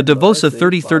 meters. The DUZU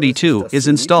 3032 is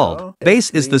installed.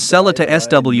 Base is the Celita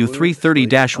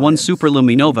SW330-1 Super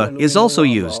Luminova is also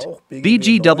used.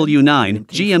 BGW9,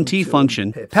 GMT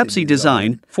function, Pepsi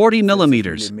design,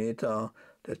 40mm.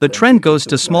 The trend goes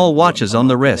to small watches on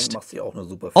the wrist.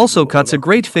 Also cuts a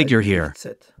great figure here.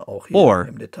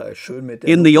 Or,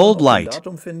 in the old light.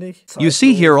 You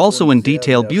see here also in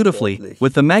detail beautifully,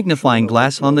 with the magnifying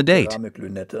glass on the date.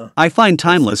 I find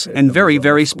timeless and very,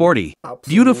 very sporty.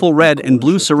 Beautiful red and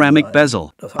blue ceramic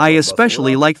bezel. I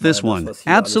especially like this one.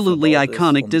 Absolutely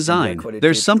iconic design.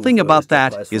 There's something about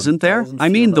that, isn't there? I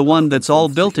mean the one that's all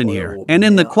built in here. And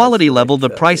in the quality level the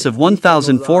price of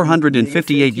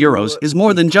 €1,458 is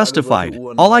more than justified.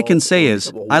 All I can say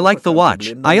is, I like the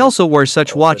watch. I also wear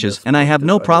such watches and I have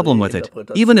no problem with it,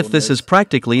 even if this is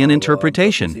practically an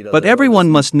interpretation. But everyone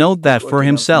must know that for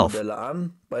himself.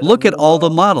 Look at all the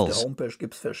models.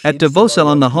 At DUZU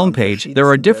on the homepage there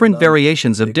are different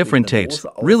variations of different tapes,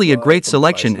 really a great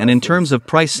selection, and in terms of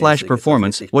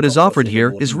price/performance, what is offered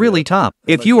here is really top.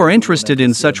 If you are interested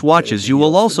in such watches you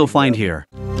will also find here.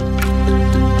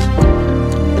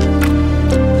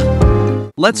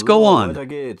 Let's go on.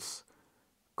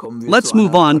 Let's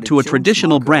move on to a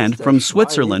traditional brand from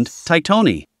Switzerland,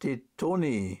 Titoni.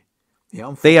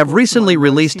 They have recently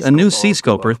released a new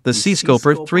Seascoper, the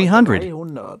Seascoper 300.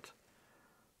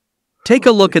 Take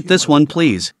a look at this one,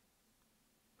 please.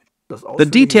 The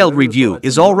detailed review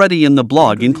is already in the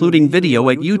blog, including video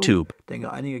at YouTube.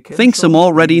 Think some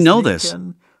already know this.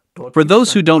 For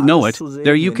those who don't know it,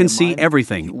 there you can see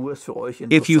everything.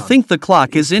 If you think the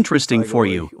clock is interesting for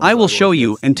you, I will show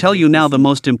you and tell you now the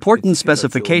most important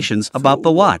specifications about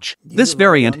the watch. This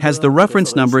variant has the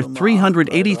reference number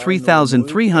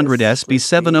 383,300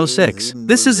 SB706.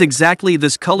 This is exactly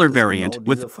this color variant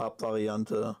with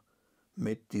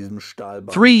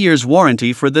 3 years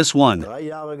warranty for this one.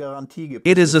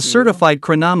 It is a certified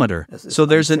chronometer, so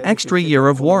there's an extra year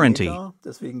of warranty.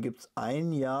 The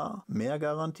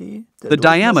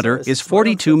diameter is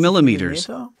 42 millimeters.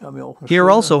 Here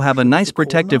also have a nice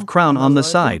protective crown on the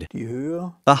side.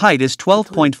 The height is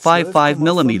 12.55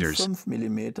 millimeters.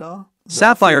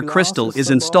 Sapphire crystal is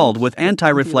installed with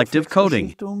anti-reflective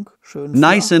coating.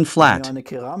 Nice and flat.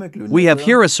 We have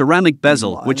here a ceramic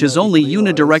bezel which is only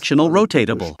unidirectional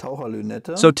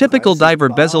rotatable. So typical diver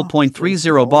bezel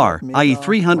 0.30 bar, i.e.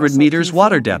 300 meters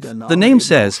water depth. The name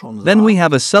says, then we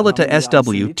have a Celita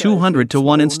SW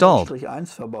 200:1 installed.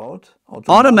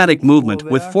 Automatic movement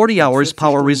with 40 hours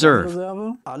power reserve.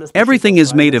 Everything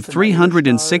is made of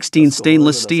 316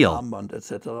 stainless steel.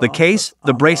 The case,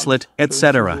 the bracelet,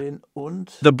 etc.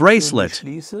 The bracelet.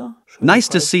 Nice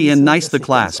to see and nice the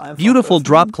clasp. Beautiful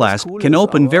drop clasp, can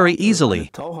open very easily.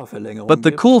 But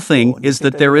the cool thing is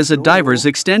that there is a diver's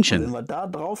extension.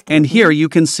 And here you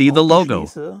can see the logo.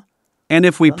 And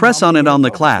if we press on it on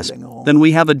the clasp, then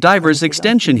we have a diver's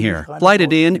extension here. Slide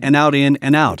it in and out in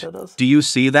and out. Do you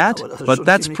see that? But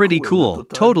that's pretty cool.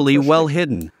 Totally well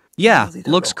hidden. Yeah,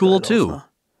 looks cool too.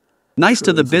 Nice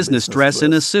to the business dress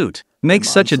in a suit. Makes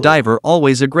such a diver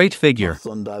always a great figure.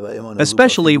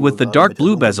 Especially with the dark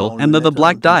blue bezel and the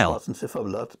black dial.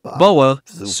 Boa,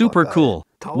 super cool.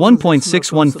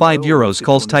 1.615 euros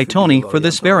calls Titoni for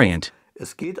this variant.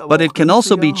 But it can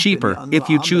also be cheaper if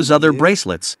you choose other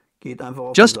bracelets.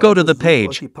 Just go to the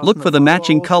page, look for the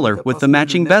matching color with the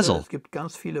matching bezel.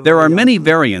 There are many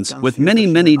variants with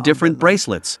many different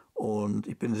bracelets.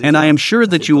 And I am sure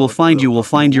that you will find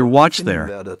your watch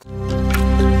there.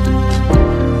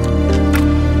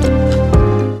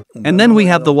 And then we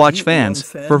have the watch fans,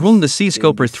 for whom the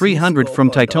Seascoper 300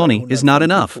 from Titoni is not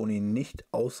enough.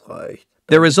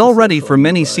 There is already for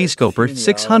many Seascoper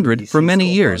 600 for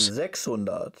many years.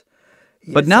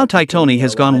 But now Titoni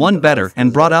has gone one better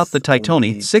and brought out the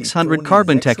Titoni 600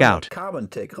 Carbon Tech out.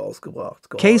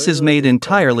 Case is made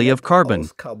entirely of carbon.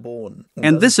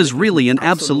 And this is really an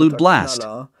absolute blast.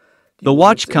 The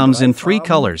watch comes in 3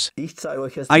 colors.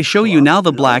 I show you now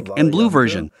the black and blue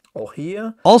version.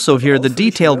 Also here the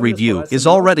detailed review is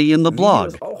already in the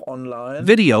blog.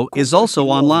 Video is also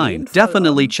online.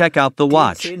 Definitely check out the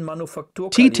watch.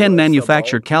 T10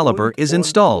 manufacture caliber is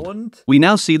installed. We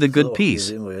now see the good piece.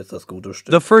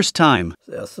 The first time.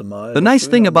 The nice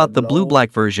thing about the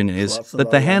blue-black version is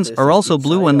that the hands are also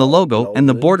blue and the logo and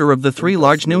the border of the 3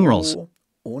 large numerals.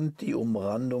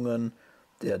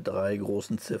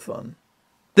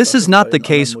 This is not the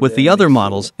case with the other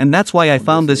models, and that's why I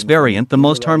found this variant the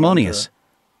most harmonious.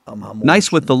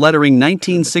 Nice with the lettering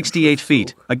 1968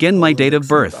 feet, again my date of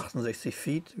birth.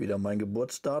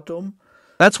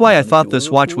 That's why I thought this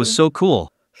watch was so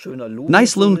cool.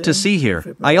 Nice lume to see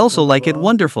here, I also like it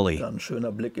wonderfully.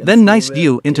 Then nice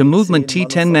view into movement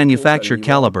T10 manufacture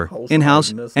caliber,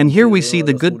 in-house, and here we see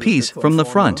the good piece from the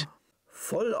front.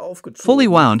 Fully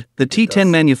wound, the T10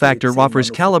 manufacturer offers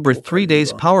caliber 3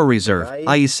 days power reserve,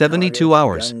 i.e. 72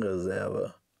 hours.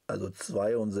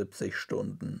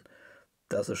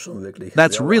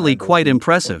 That's really quite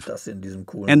impressive.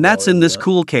 And that's in this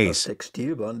cool case.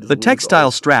 The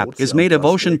textile strap is made of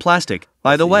ocean plastic,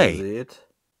 by the way.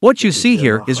 What you see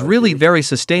here is really very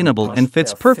sustainable and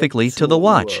fits perfectly to the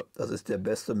watch.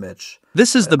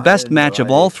 This is the best match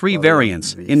of all 3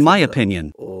 variants, in my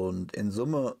opinion.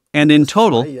 And in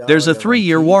total, there's a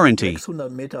 3-year warranty.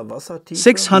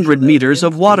 600 meters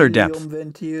of water depth.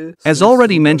 As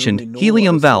already mentioned,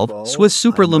 helium valve, Swiss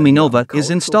Superluminova is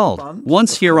installed.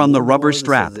 Once here on the rubber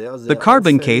strap. The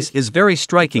carbon case is very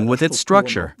striking with its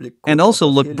structure. And also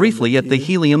look briefly at the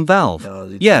helium valve.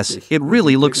 Yes, it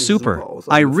really looks super.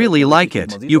 I really like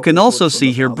it. You can also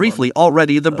see here briefly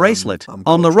already the bracelet.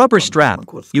 On the rubber strap,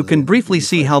 you can briefly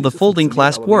see how the folding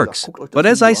clasp works. But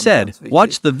as I said,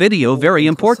 watch the video, very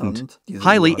important.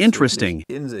 Highly interesting.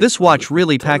 This watch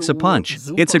really packs a punch.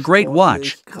 It's a great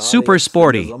watch. Super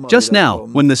sporty. Just now,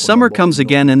 when the summer comes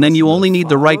again and then you only need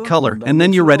the right color and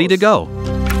then you're ready to go.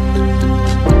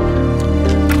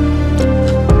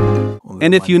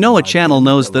 And if you know a channel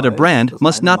knows that a brand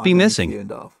must not be missing.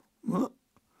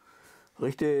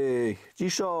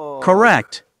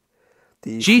 Correct.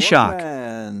 G-Shock.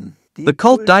 The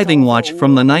cult diving watch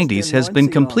from the 90s has been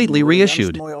completely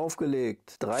reissued.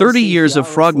 30 years of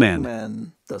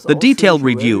Frogman. The detailed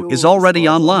review is already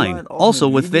online, also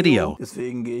with video.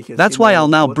 That's why I'll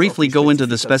now briefly go into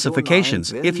the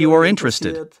specifications, if you are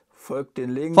interested.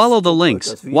 Follow the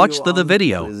links, watch the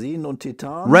video.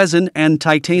 Resin and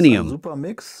titanium.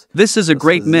 This is a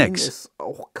great mix.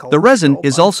 The resin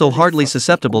is also hardly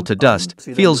susceptible to dust,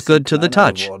 feels good to the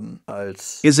touch.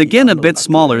 Is again a bit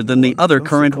smaller than the other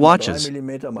current watches.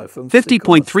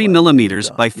 50.3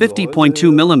 mm by 50.2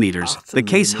 mm, the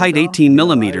case height 18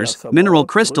 mm, mineral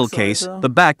crystal case, the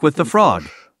back with the frog.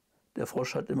 The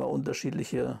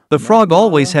frog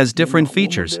always has different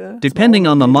features, depending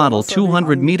on the model.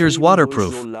 200 meters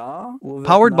waterproof.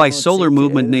 Powered by solar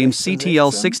movement named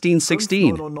CTL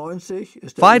 1616.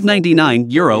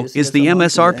 €599 is the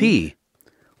MSRP.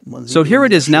 So here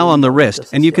it is now on the wrist,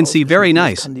 and you can see very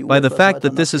nice, by the fact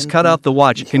that this is cut out. The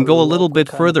watch can go a little bit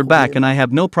further back and I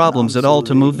have no problems at all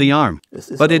to move the arm.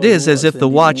 But it is as if the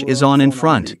watch is on in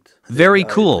front. Very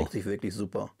cool.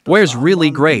 Wears really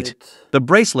great. The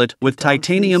bracelet with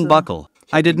titanium buckle.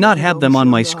 I did not have them on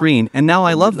my screen and now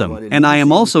I love them, and I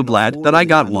am also glad that I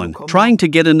got one. Trying to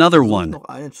get another one.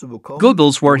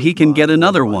 Google's where he can get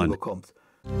another one.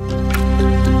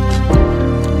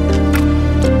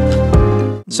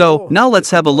 So, now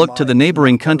let's have a look to the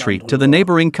neighboring country,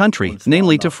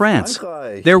 namely to France.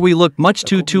 There we look much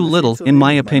too little, in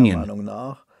my opinion.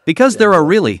 Because there are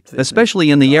really, especially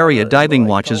in the area diving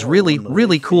watches,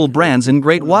 really cool brands and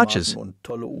great watches.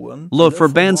 Le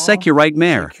Fabricant Sécurité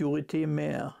Mère.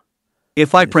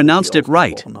 If I pronounced it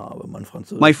right.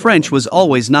 My French was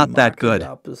always not that good.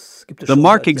 The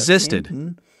mark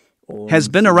existed. Has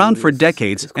been around for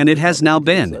decades and it has now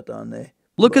been.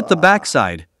 Look at the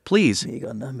backside, please.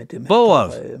 Beau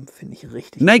of.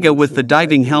 Mega with the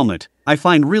diving helmet, I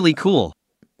find really cool.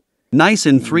 Nice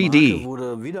in 3D.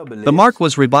 The mark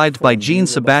was revived by Jean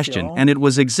Sebastian and it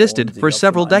was existed for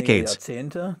several decades.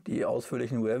 The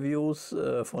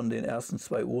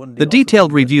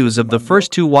detailed reviews of the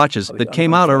first two watches that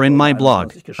came out are in my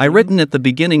blog. I written at the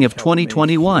beginning of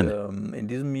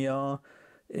 2021.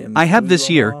 I have this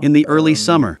year, in the early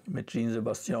summer,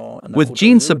 with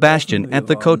Jean Sebastian at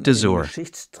the Côte d'Azur.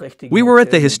 We were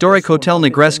at the historic Hotel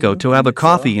Negresco to have a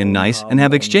coffee in Nice and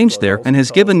have exchanged there, and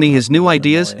has given me his new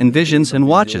ideas and visions and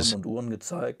watches.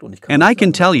 And I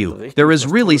can tell you, there is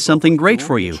really something great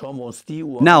for you.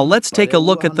 Now let's take a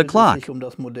look at the clock.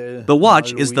 The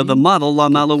watch is the model La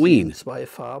Malouine.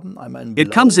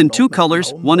 It comes in two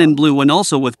colors, one in blue and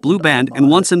also with blue band, and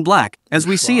once in black, as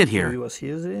we see it here.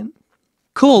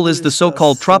 Cool is the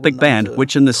so-called tropic band,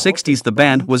 which in the 60s the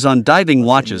band was on diving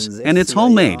watches, and it's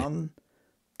homemade.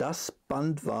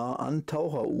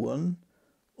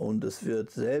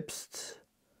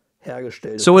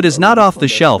 So it is not off the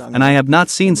shelf, and I have not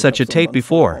seen such a tape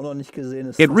before.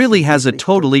 It really has a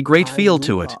totally great feel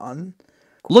to it.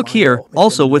 Look here,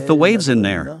 also with the waves in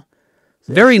there.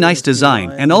 Very nice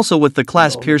design, and also with the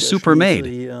clasp here, super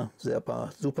made.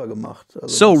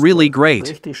 So really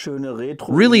great.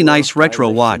 Really nice retro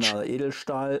watch.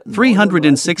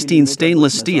 316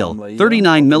 stainless steel,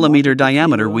 39 mm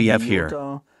diameter we have here.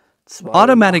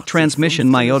 Automatic transmission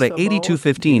Miyota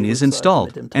 8215 is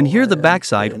installed, and here the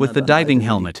backside with the diving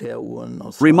helmet.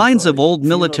 Reminds of old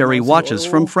military watches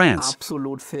from France.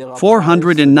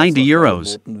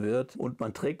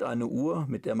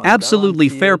 €490. Absolutely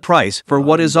fair price for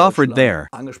what is offered there.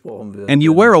 And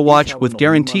you wear a watch with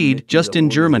guaranteed just in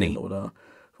Germany.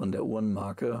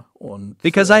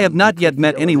 Because I have not yet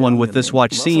met anyone with this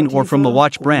watch seen or from the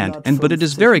watch brand, but it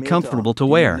is very comfortable to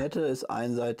wear.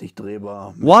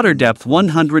 Water depth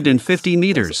 150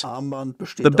 meters.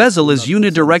 The bezel is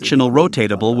unidirectional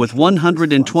rotatable with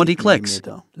 120 clicks.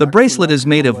 The bracelet is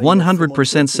made of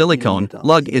 100% silicone.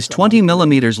 Lug is 20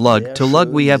 mm. Lug to lug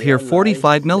we have here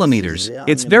 45 mm.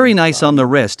 It's very nice on the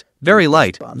wrist. Very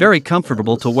light, very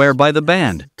comfortable to wear by the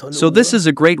band. So this is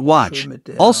a great watch.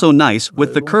 Also nice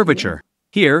with the curvature.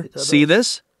 Here, see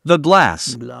this? The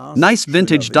glass. Nice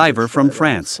vintage diver from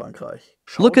France.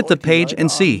 Look at the page and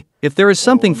see if there is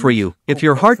something for you. If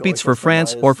your heart beats for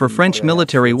France or for French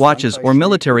military watches or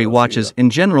military watches in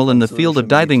general in the field of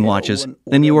diving watches,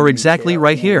 then you are exactly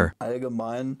right here.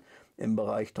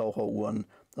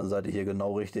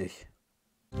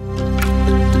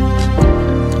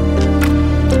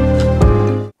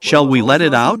 Shall we let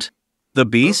it out? The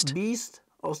beast?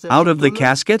 Out of the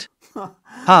casket?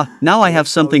 Ha, now I have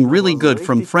something really good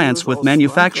from France with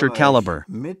manufacture caliber.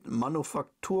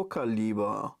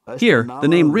 Here, the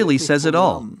name really says it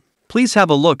all. Please have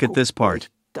a look at this part.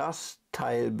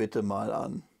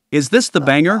 Is this the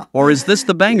banger, or is this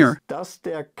the banger?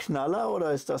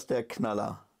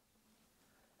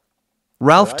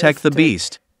 Ralph Tech the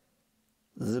Beast.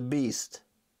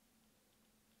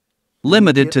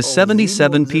 Limited to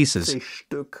 77 pieces.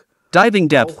 Diving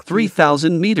depth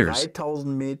 3,000 meters.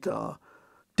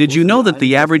 Did you know that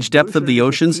the average depth of the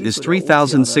oceans is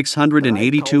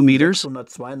 3,682 meters?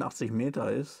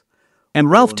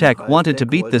 And Ralph Tech wanted to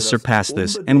beat this, surpass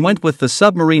this, and went with the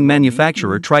submarine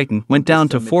manufacturer Triton, went down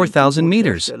to 4,000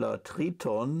 meters. And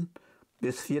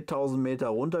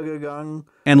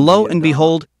lo and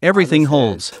behold, everything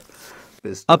holds.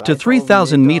 Up to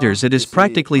 3,000 meters it is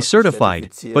practically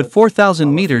certified, but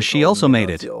 4,000 meters she also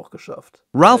made it.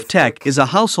 Ralph Tech is a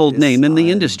household name in the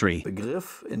industry.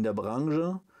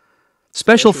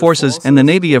 Special Forces and the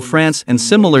Navy of France and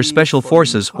similar special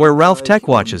forces wear Ralph Tech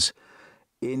watches.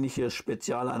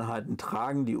 The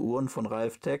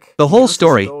whole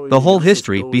story, the whole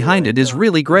history behind it is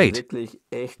really great.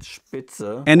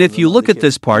 And if you look at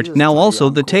this part, now also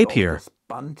the tape here.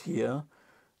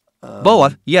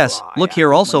 Boa, yes, look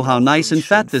here also how nice and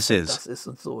fat this is.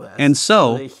 And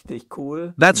so,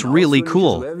 that's really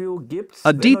cool.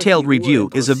 A detailed review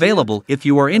is available if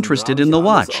you are interested in the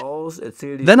watch.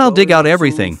 Then I'll dig out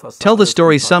everything, tell the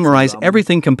story, summarize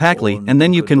everything compactly, and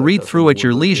then you can read through at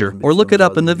your leisure or look it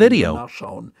up in the video.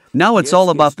 Now it's all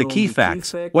about the key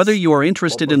facts, whether you are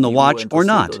interested in the watch or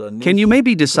not. Can you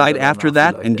maybe decide after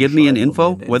that and give me an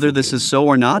info whether this is so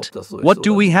or not? What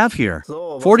do we have here?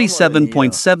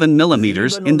 47.7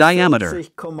 millimeters in diameter.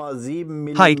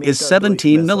 Height is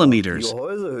 17 millimeters.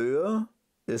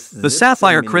 The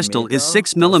sapphire crystal is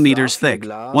 6 millimeters thick,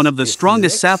 one of the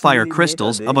strongest sapphire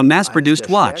crystals of a mass-produced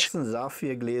watch.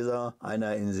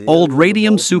 Old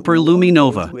radium super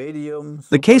luminova.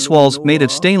 The case walls, made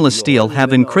of stainless steel,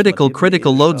 have in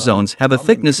critical load zones have a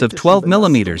thickness of 12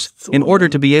 millimeters in order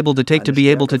to be able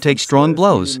to take strong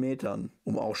blows.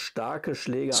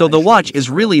 So the watch is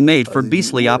really made for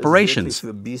beastly operations.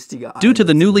 Due to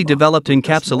the newly developed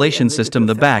encapsulation system,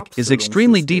 the back is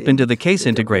extremely deep into the case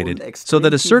integrated, so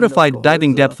that a certified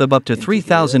diving depth of up to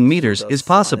 3,000 meters is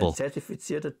possible.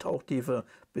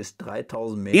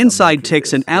 Inside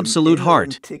ticks an absolute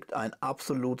heart.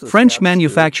 French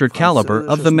manufactured caliber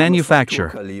of the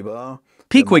manufacturer.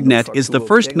 Piquignet is the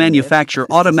first manufactured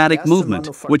automatic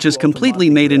movement, which is completely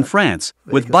made in France,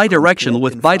 with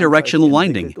bidirectional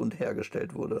winding.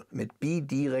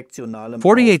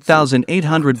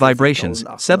 48,800 vibrations,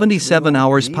 77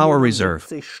 hours power reserve.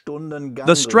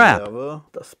 The strap.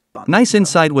 Nice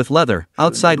inside with leather,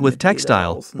 outside with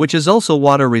textile, which is also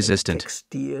water resistant.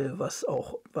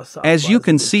 As you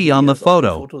can see on the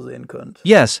photo.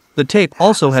 Yes, the tape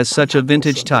also has such a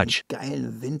vintage touch.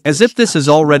 As if this is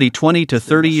already 20 to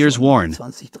 30 years worn.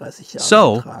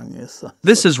 So,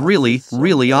 this is really,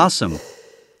 really awesome.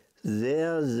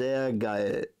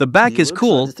 The back is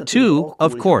cool, too,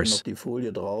 of course.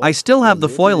 I still have the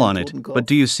foil on it, but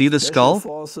do you see the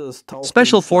skull?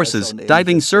 Special Forces,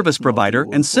 diving service provider,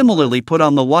 and similarly put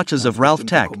on the watches of Ralph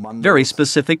Tech, very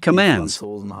specific commands.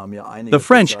 The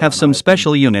French have some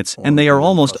special units, and they are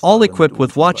almost all equipped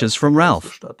with watches from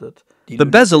Ralph. The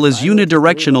bezel is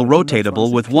unidirectional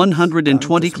rotatable with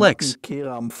 120 clicks.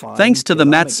 Thanks to the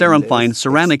matte ceramphine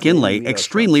ceramic inlay,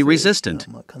 extremely resistant.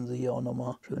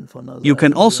 You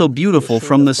can also beautiful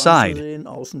from the side.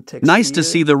 Nice to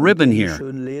see the ribbon here.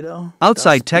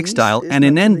 Outside textile and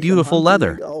in end beautiful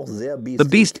leather. The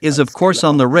beast is of course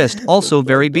on the wrist, also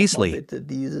very beastly.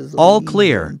 All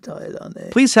clear.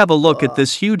 Please have a look at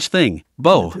this huge thing,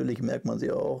 Bo.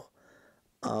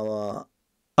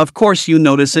 Of course you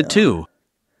notice it too.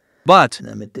 But,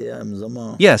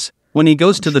 yes, when he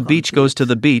goes to the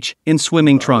beach, in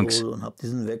swimming trunks.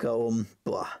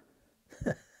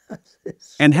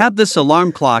 And have this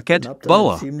alarm clock at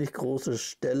Boa.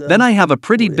 Then I have a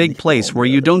pretty big place where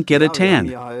you don't get a tan.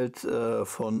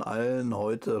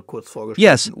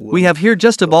 Yes, we have here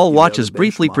just of all watches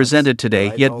briefly presented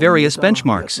today, yet various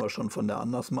benchmarks.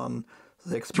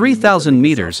 3,000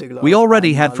 meters, we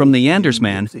already had from the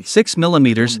Andersman, 6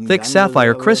 millimeters thick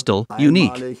sapphire crystal,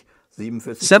 unique.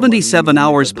 77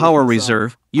 hours power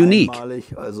reserve, unique.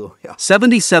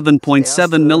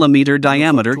 77.7 millimeter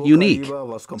diameter, unique.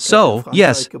 So,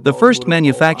 yes, the first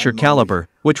manufacture caliber,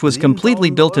 which was completely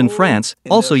built in France,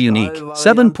 also unique,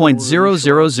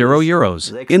 7.000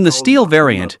 euros. In the steel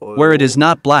variant, where it is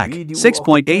not black,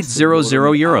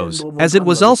 6.800 euros, as it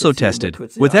was also tested,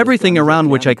 with everything around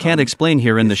which I can't explain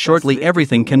here in the shortly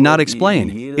everything cannot explain.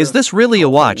 Is this really a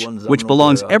watch, which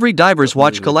belongs every diver's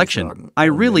watch collection? I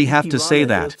really have to say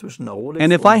that.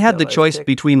 And if I had the choice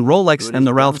between Rolex and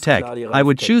the Ralph Tech, I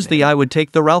would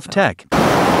take the Ralph Tech.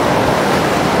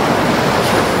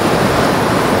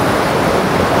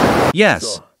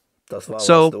 Yes.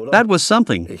 So, that was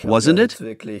something, wasn't it?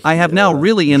 I have now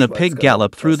really in a pig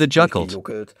gallop through the Juckled.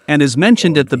 And as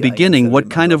mentioned at the beginning what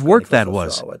kind of work that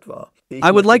was.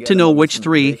 I would like to know which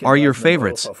 3 are your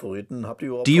favorites.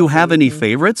 Do you have any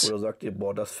favorites?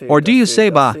 Or do you say,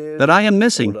 bah, that I am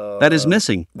missing, that is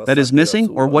missing, that is missing,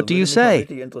 or what do you say?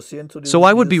 So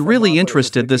I would be really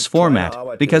interested this format,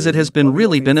 because it has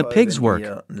really been a pig's work.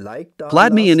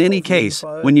 Glad me in any case,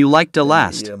 when you liked the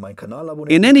last.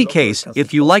 In any case,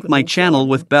 if you like my channel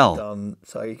with bell.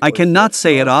 I cannot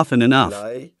say it often enough.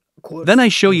 Then I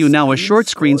show you now a short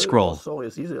screen scroll.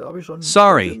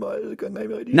 Sorry.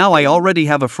 Now I already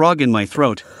have a frog in my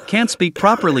throat, can't speak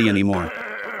properly anymore.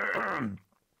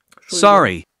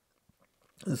 Sorry.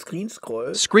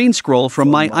 Screen scroll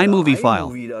from my iMovie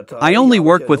file. I only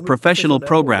work with professional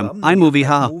program,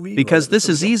 iMovie because this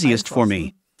is easiest for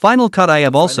me. Final Cut I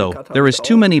have also, there is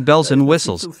too many bells and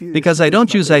whistles, because I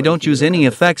don't use any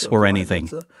effects or anything.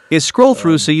 Is scroll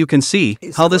through so you can see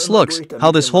how this looks,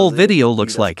 how this whole video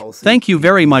looks like. Thank you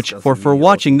very much for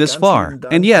watching this far.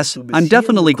 And yes, I'm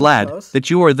definitely glad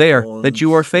that you are there, that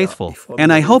you are faithful.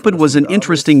 And I hope it was an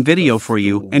interesting video for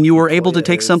you and you were able to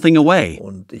take something away.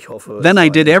 Then I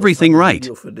did everything right.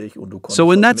 So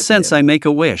in that sense I make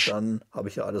a wish.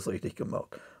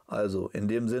 Also, in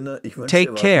dem Sinne, ich wünsche Take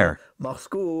dir was. care. Mach's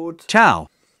gut. Ciao.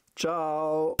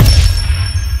 Ciao.